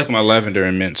both. I like my lavender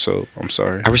and mint soap. I'm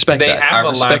sorry. I respect They that. have I a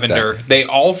respect lavender. that. They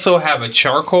also have a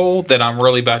charcoal that I'm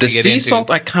really about The to get sea into.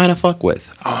 salt I kind of fuck with,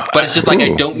 but it's just like I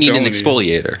Ooh. don't need an Don't need-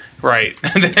 exfoliator. Right.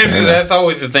 That's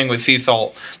always the thing with sea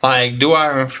salt. Like, do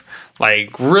I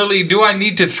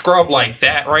need to scrub like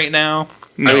that right now?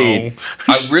 No. I mean,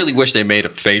 I really wish they made a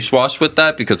face wash with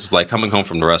that because it's like coming home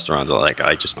from the restaurant. They're like,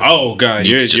 I just Oh god,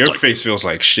 You your just like- face feels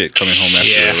like shit coming home after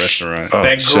Yeah. the restaurant. Oh,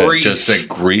 That shit, grease. just the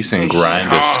grease and grind.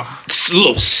 It's a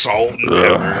little salt and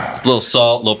pepper. little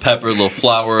salt, little pepper, little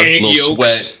flour, Egg little yolks.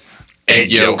 sweat,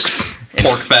 egg yolks.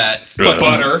 pork fat,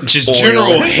 butter, Just oil,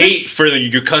 general hate for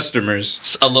your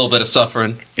customers. a little bit of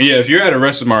suffering. Yeah, if you're at a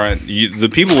restaurant, the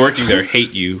people working there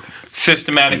hate you.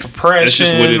 Systematic oppression. That's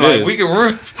just what it is. We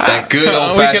could That good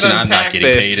old fashioned. I'm not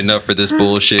getting paid enough for this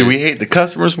bullshit. Do we hate the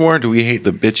customers more? Or do we hate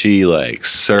the bitchy like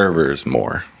servers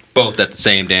more? both at the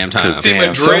same damn time? 'Cause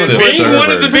damn, some of Madrid the Being one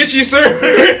of the servers- bitchy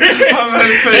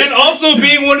servers, and also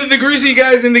being one of the greasy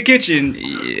guys in the kitchen.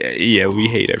 Yeah, we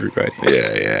hate everybody.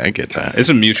 Yeah, I get that. It's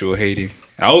a mutual hating.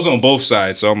 I was on both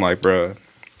sides, so I'm like, bruh,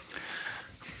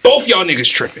 both y'all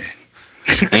niggas tripping.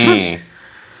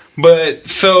 But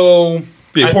so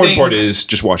The I important think- part is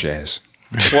just wash your ass.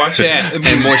 watch that. And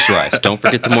moisturize. Don't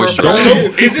forget to moisturize. So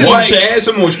is it Wash like your ass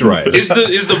and moisturize.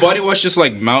 is the body wash just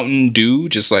like Mountain Dew,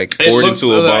 just like It poured looks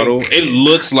into a like- bottle? It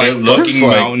looks like It looks fucking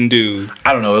like- Mountain Dew.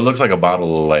 I don't know. It looks like a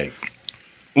bottle of like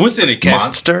What's in it, Kev?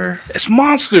 Monster. It's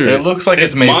Monster. It looks like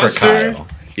it's made Monster. for Kyle.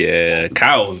 Yeah,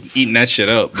 Kyle was eating that shit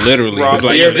up, literally. Rob He was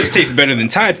like, Lear. yo, this tastes better than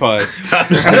Tide Pods.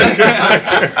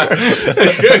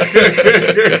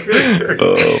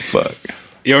 Oh fuck.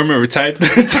 Yo, remember Tide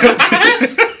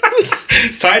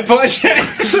Tide Pods?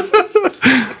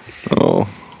 Oh.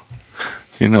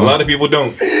 You A know, lot of people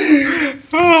don't.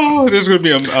 Oh, there's gonna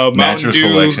be a Mountain mattress Dew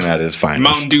selection at its finest.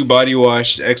 Mountain Dew body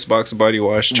wash, Xbox body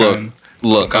wash. Look, John.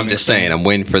 look, I'm just saying, I'm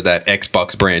waiting for that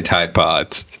Xbox brand Tide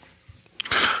Pods.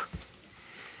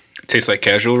 Tastes like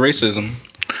casual racism.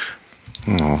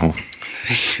 Oh.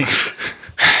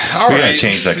 All We gotta right,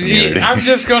 change that community. I'm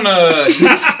just gonna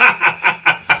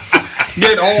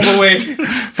get all the way.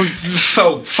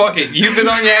 So fuck it, use it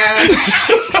on your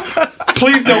ass.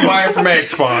 Please don't buy it from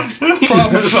Xbox.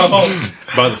 Problem solved.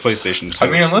 By the PlayStation. I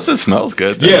mean, unless it smells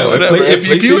good. then Yeah, whatever. If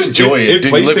you PlayStation- enjoy it, if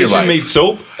dude, live your PlayStation life. made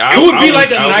soap, it would be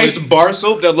like a nice bar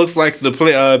soap that looks like the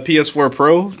PS4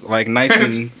 Pro, like nice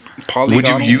and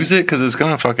polygonal. Would you use it? Because it's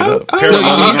gonna fuck it up. I bet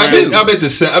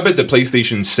the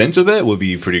PlayStation sense of that would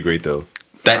be pretty great though.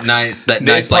 That nice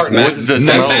like partner- What does it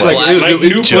matte smell black. like? like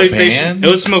new Japan? PlayStation.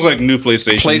 It smells like new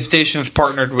PlayStation. PlayStation's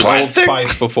partnered with Plastic? Old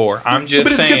Spice before. I'm just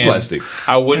But it's good saying. plastic.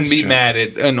 I wouldn't That's be true. mad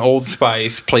at an Old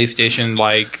Spice PlayStation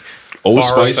like. Old bar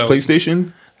Spice soap.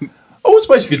 PlayStation. Old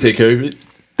Spice could take care of it.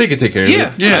 They could take care of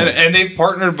Yeah, it. Yeah. and they've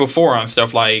partnered before on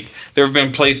stuff like there have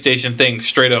been PlayStation things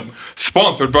straight up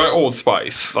sponsored by Old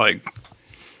Spice, like.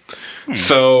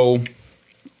 So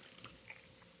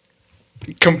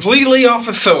completely off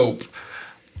of soap.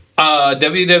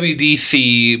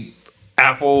 WWDC,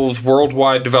 Apple's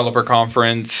Worldwide Developer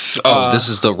Conference. this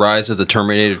is the rise of the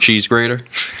Terminator cheese grater.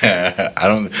 I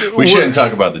don't. We shouldn't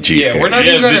talk about the cheesecake. Yeah, we're not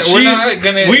Yeah, even the gonna. We're cheese- not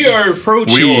gonna. We are pro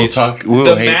cheese. We will talk. We will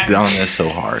The hate Mac- on this so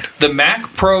hard. The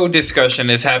Mac Pro discussion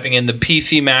is happening in the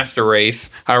PC Master Race.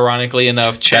 Ironically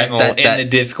enough, channel that- in the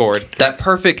Discord. That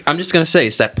perfect, I'm just going to say,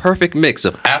 it's that perfect mix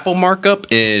of Apple markup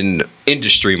and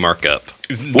industry markup.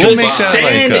 We'll The make that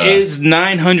stand like is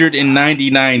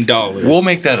 $999. We'll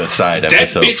make that a side that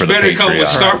episode bitch for the better come with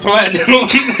Patreon. Star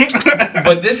Platinum.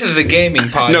 But this is a gaming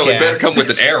podcast. No, it better come with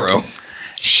an arrow.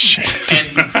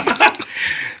 And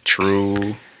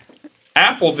True.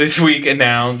 Apple this week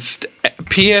announced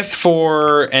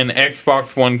PS4 and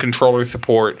Xbox One controller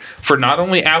support for not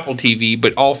only Apple TV,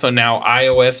 but also now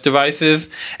iOS devices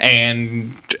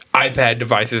and iPad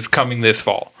devices coming this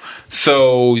fall.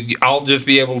 So I'll just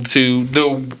be able to,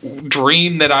 the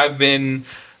dream that I've been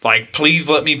like, please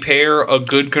let me pair a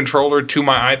good controller to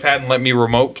my iPad and let me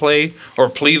remote play, or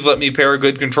please let me pair a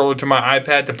good controller to my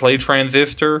iPad to play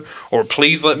Transistor, or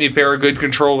please let me pair a good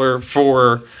controller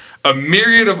for a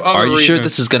myriad of other Are you reasons. sure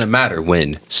this is going to matter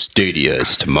when Stadia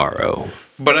is tomorrow?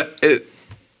 But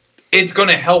it's going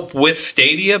to help with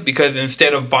Stadia because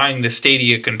instead of buying the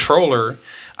Stadia controller,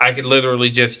 I could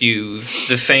literally just use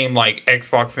the same like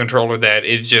Xbox controller that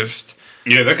is just.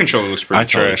 Yeah, that controller looks pretty I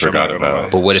totally trash. I'm not forgot gonna about lie.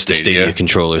 But what if the Stadia. Stadia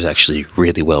controller is actually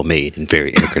really well made and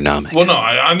very ergonomic? Well, no,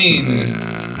 I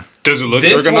mean, Does it look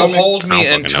this will ergonomic? hold I me don't fucking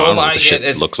know. I until don't know I what the get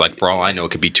shit a. looks like. For all I know,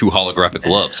 it could be two holographic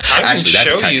gloves. I can Actually,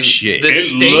 that'd show be tight you as shit. the It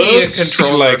Stadia looks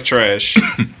controller. like trash.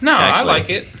 No, I Actually. like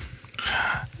it.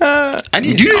 I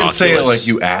need You an didn't say it Oculus. like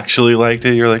you actually liked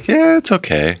it. You're like, yeah, it's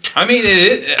okay. I mean,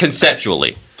 it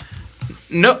Conceptually.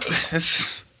 no,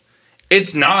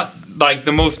 it's not like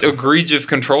the most egregious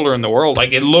controller in the world.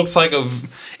 Like it looks like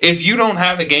if you don't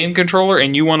have a game controller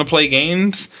and you want to play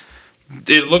games,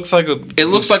 it looks like a. It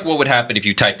looks like what would happen if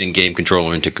you typed in game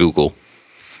controller into Google.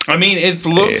 I mean, it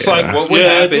looks Yeah. like what would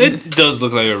Yeah, happen. it does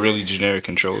look like a really generic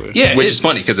controller. Yeah, Which it- is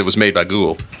funny because it was made by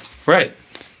Google. right.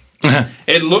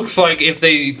 It looks like if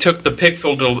they took the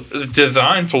Pixel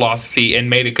design philosophy and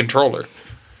made a controller.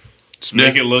 Just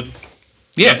make it look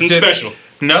Yeah, nothing just- special.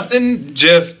 Nothing.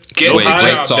 Just get Wait, the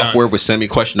great job software done. with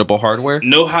semi-questionable hardware?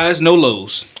 No highs, no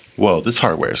lows. Whoa, this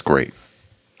hardware is great.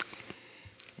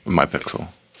 My Pixel.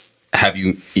 Have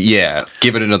you? Yeah,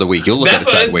 give it another week. You'll look at it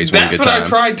sideways one good That's what time. I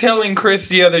tried telling Chris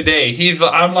the other day.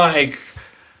 I'm like,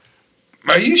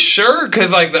 are you sure?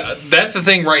 Because like that's the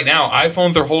thing right now.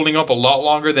 iPhones are holding up a lot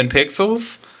longer than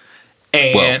Pixels.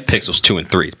 And Well, Pixels 2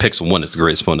 and 3. Pixel 1 is the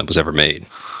greatest phone that was ever made.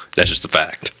 That's just a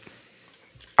fact.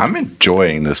 I'm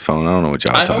enjoying this phone. I don't know what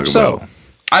y'all I talking hope so. about.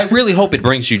 I really hope it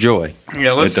brings you joy.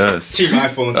 yeah, It does. Team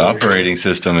iPhones. The operating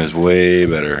system is way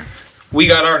better. we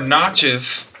got our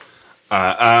notches.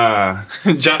 Josh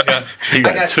got. He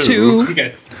got, I got two. You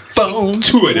got phones.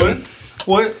 2 of them.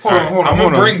 What? Hold on. I'm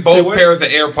gonna bring both pairs of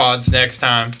AirPods next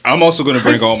time. I'm also gonna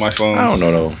bring all my phones. I don't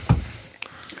know though.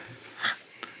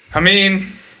 I mean,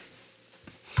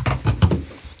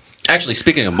 Actually,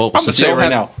 speaking of mobile, I'm gonna since say y'all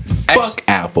right have- now, fuck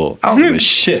Apple. I don't give a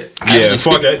shit. Yeah,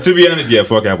 fuck that. To be honest, yeah,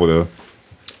 fuck Apple though.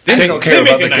 They don't care make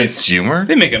about a the nice- consumer.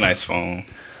 They make a nice phone.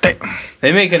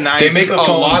 they make a nice. They make a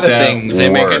phone lot of that things. They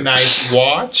make a works. nice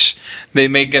watch. They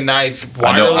make a nice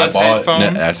I know. I wireless bought. headphone.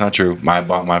 No, that's not true. I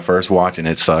bought my first watch and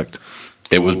it sucked.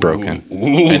 It was broken, Ooh.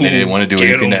 and they didn't want to do Get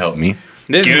anything to 'em. help me.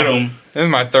 This Get is my- 'em. This is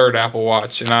my third Apple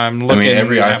Watch, and I'm I looking. mean,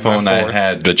 every at my iPhone I fourth.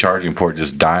 had, the charging port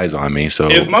just dies on me. So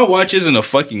If my watch isn't a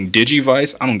fucking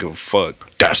Digivice, I don't give a fuck.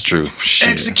 that's true. Shit.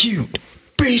 Execute.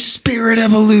 Base Spirit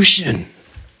Evolution.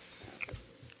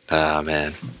 Ah,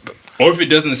 man. Or if it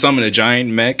doesn't summon a giant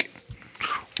mech,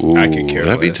 Ooh, I could care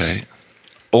that'd be less. tight.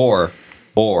 Or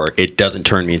it doesn't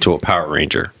turn me into a Power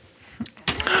Ranger.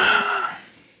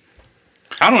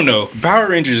 I don't know. Power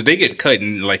Rangers, they get cut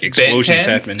and like explosions 10?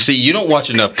 happen. See, you don't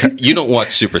watch enough. You don't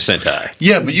watch Super Sentai.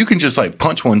 Yeah, but you can just like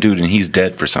punch one dude and he's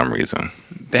dead for some reason.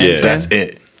 Yeah. That's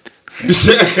it.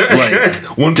 like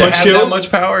one To punch have kill. that much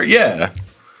power, yeah.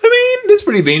 I mean, that's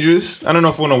pretty dangerous. I don't know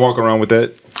if I want to walk around with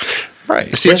that.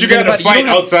 Right. See, But that's you the thing gotta about it, fight don't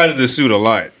have- outside of the suit a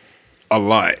lot. A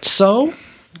lot. So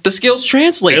the skills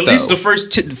translate. At least though. the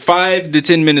first 5 to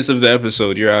 10 minutes of the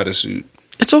episode, you're out of suit.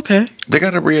 It's okay. They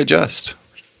got to readjust.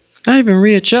 Not even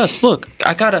readjust. Look,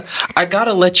 I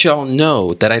gotta let y'all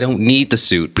know that I don't need the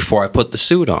suit before I put the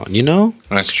suit on. You know,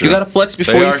 That's true. you gotta flex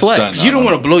before They you are flex. stunts. You don't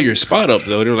want to blow your spot up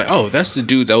though. They're like, oh, that's the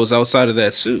dude that was outside of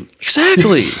that suit.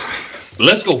 Exactly.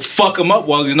 Let's go fuck him up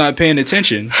while he's not paying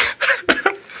attention.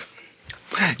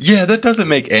 Yeah, that doesn't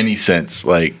make any sense.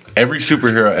 Like every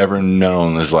superhero ever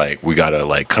known is like we gotta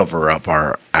like cover up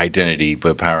our identity,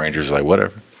 but Power Rangers is like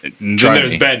whatever. And then Try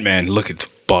there's me. Batman. Look at the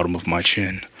bottom of my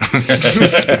chin. Look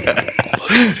at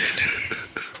it.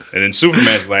 And then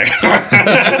Superman's like,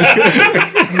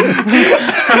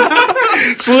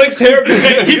 slicks hair.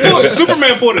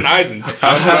 Superman pulled an Eisen.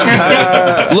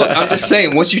 Look, I'm just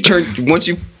saying. Once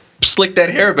you slick that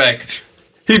hair back,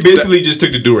 He basically just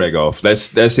took the durag off.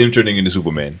 That's him turning into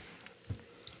Superman.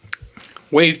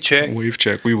 Wave check. Wave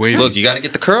check. We wait. look, you gotta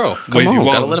get the curl. Come Wavy on,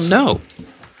 gotta let walls. them know.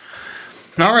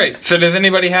 All right. So does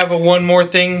anybody have a one more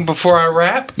thing before I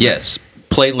wrap? Yes,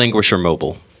 play Languisher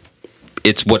Mobile.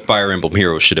 It's what Fire Emblem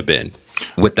Heroes should have been,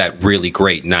 with that really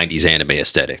great '90s anime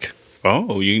aesthetic.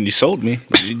 Oh, you sold me.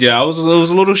 Yeah, I was a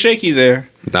little shaky there.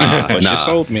 Nah, But you nah.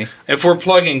 sold me. If we're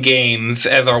plugging games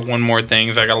as our one more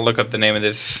things, I gotta look up the name of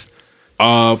this.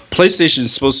 PlayStation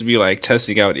is supposed to be like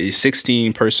testing out a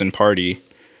 16-person party.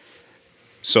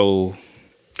 So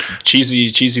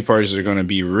cheesy parties are going to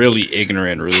be really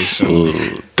ignorant really soon.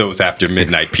 Ooh, those after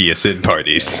midnight PSN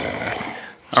parties.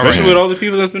 Especially with all the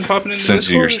people that's been popping into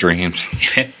Censor your Discord. streams.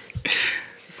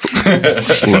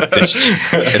 Look,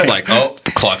 it's like, oh,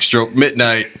 the clock stroke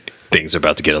midnight. Things are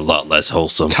about to get a lot less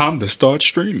wholesome. Time to start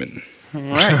streaming. All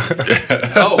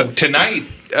right. Oh, tonight,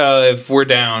 if we're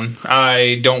down,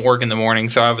 I don't work in the morning,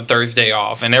 so I have a Thursday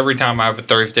off. And every time I have a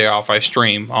Thursday off, I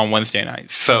stream on Wednesday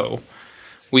nights. So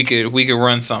we could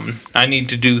run something. I need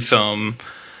to do some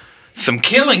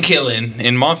killing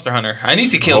in Monster Hunter. I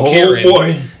need to kill Kieran. Oh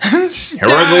boy, here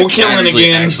I go killing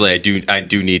again. Actually, I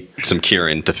do need some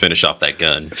Kieran to finish off that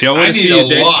gun. If y'all I want to need see a a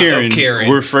dead lot of Karen, Karen.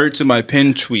 refer to my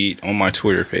pinned tweet on my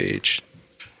Twitter page.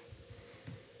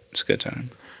 It's a good time.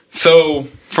 So,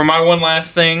 for my one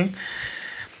last thing,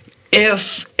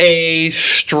 if a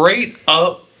straight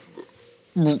up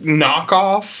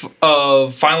knockoff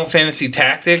of Final Fantasy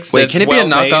Tactics, Wait, that's can it be a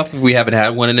well-made- knockoff if we haven't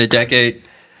had one in a decade?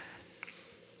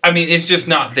 I mean, it's just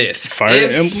not this. Fire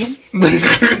If- Emblem?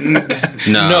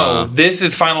 No, this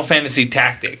is Final Fantasy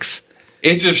Tactics.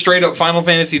 It's just straight up Final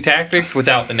Fantasy Tactics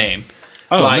without the name.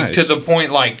 Oh, like nice. to the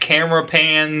point, like camera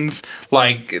pans,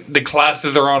 like the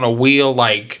classes are on a wheel,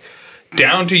 like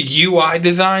down to UI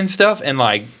design stuff and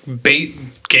like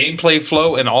gameplay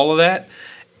flow and all of that.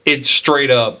 It's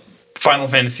straight up Final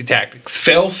Fantasy Tactics.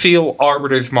 Fell Seal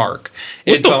Arbiter's Mark.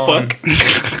 What It's the on,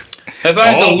 fuck? As I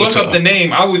had to look Arbiter. up the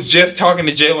name, I was just talking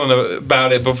to Jalen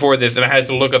about it before this, and I had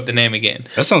to look up the name again.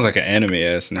 That sounds like an anime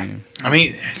ass name. I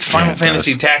mean, it's Final it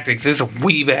Fantasy does. Tactics. It's a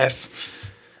weeb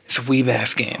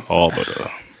ass game.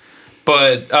 Arbiter.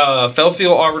 But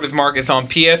Felseal Arbiter's Mark is on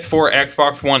PS4,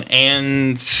 Xbox One,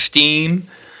 and Steam.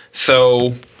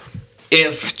 So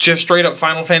if just straight up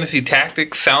Final Fantasy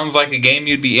Tactics sounds like a game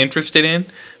you'd be interested in,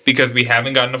 because we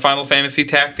haven't gotten to Final Fantasy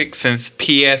Tactics since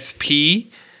PSP,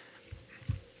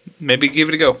 maybe give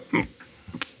it a go.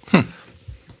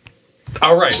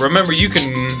 All right, remember you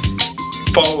can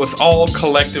follow us all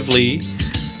collectively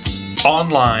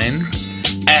online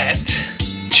at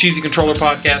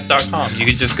cheesycontrollerpodcast.com. You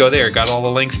can just go there. Got all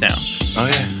the links now. Oh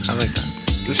yeah, I like that.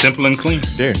 Simple and clean.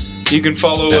 There. You can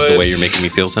follow That's us the way you're making me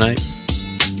feel tonight.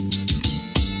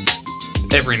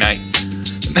 every night.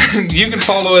 You can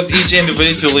follow us each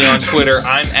individually on Twitter.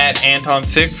 I'm at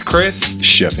Anton6. Chris,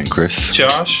 Chef and Chris.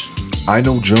 Josh, I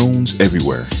know Jones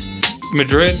everywhere.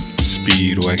 Madrid,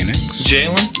 Speedwagon X.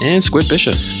 Jalen. And Squid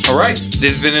Bishop. All right,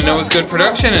 this has been a Noah's Good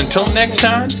production. Until next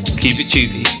time, keep it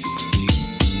cheesy.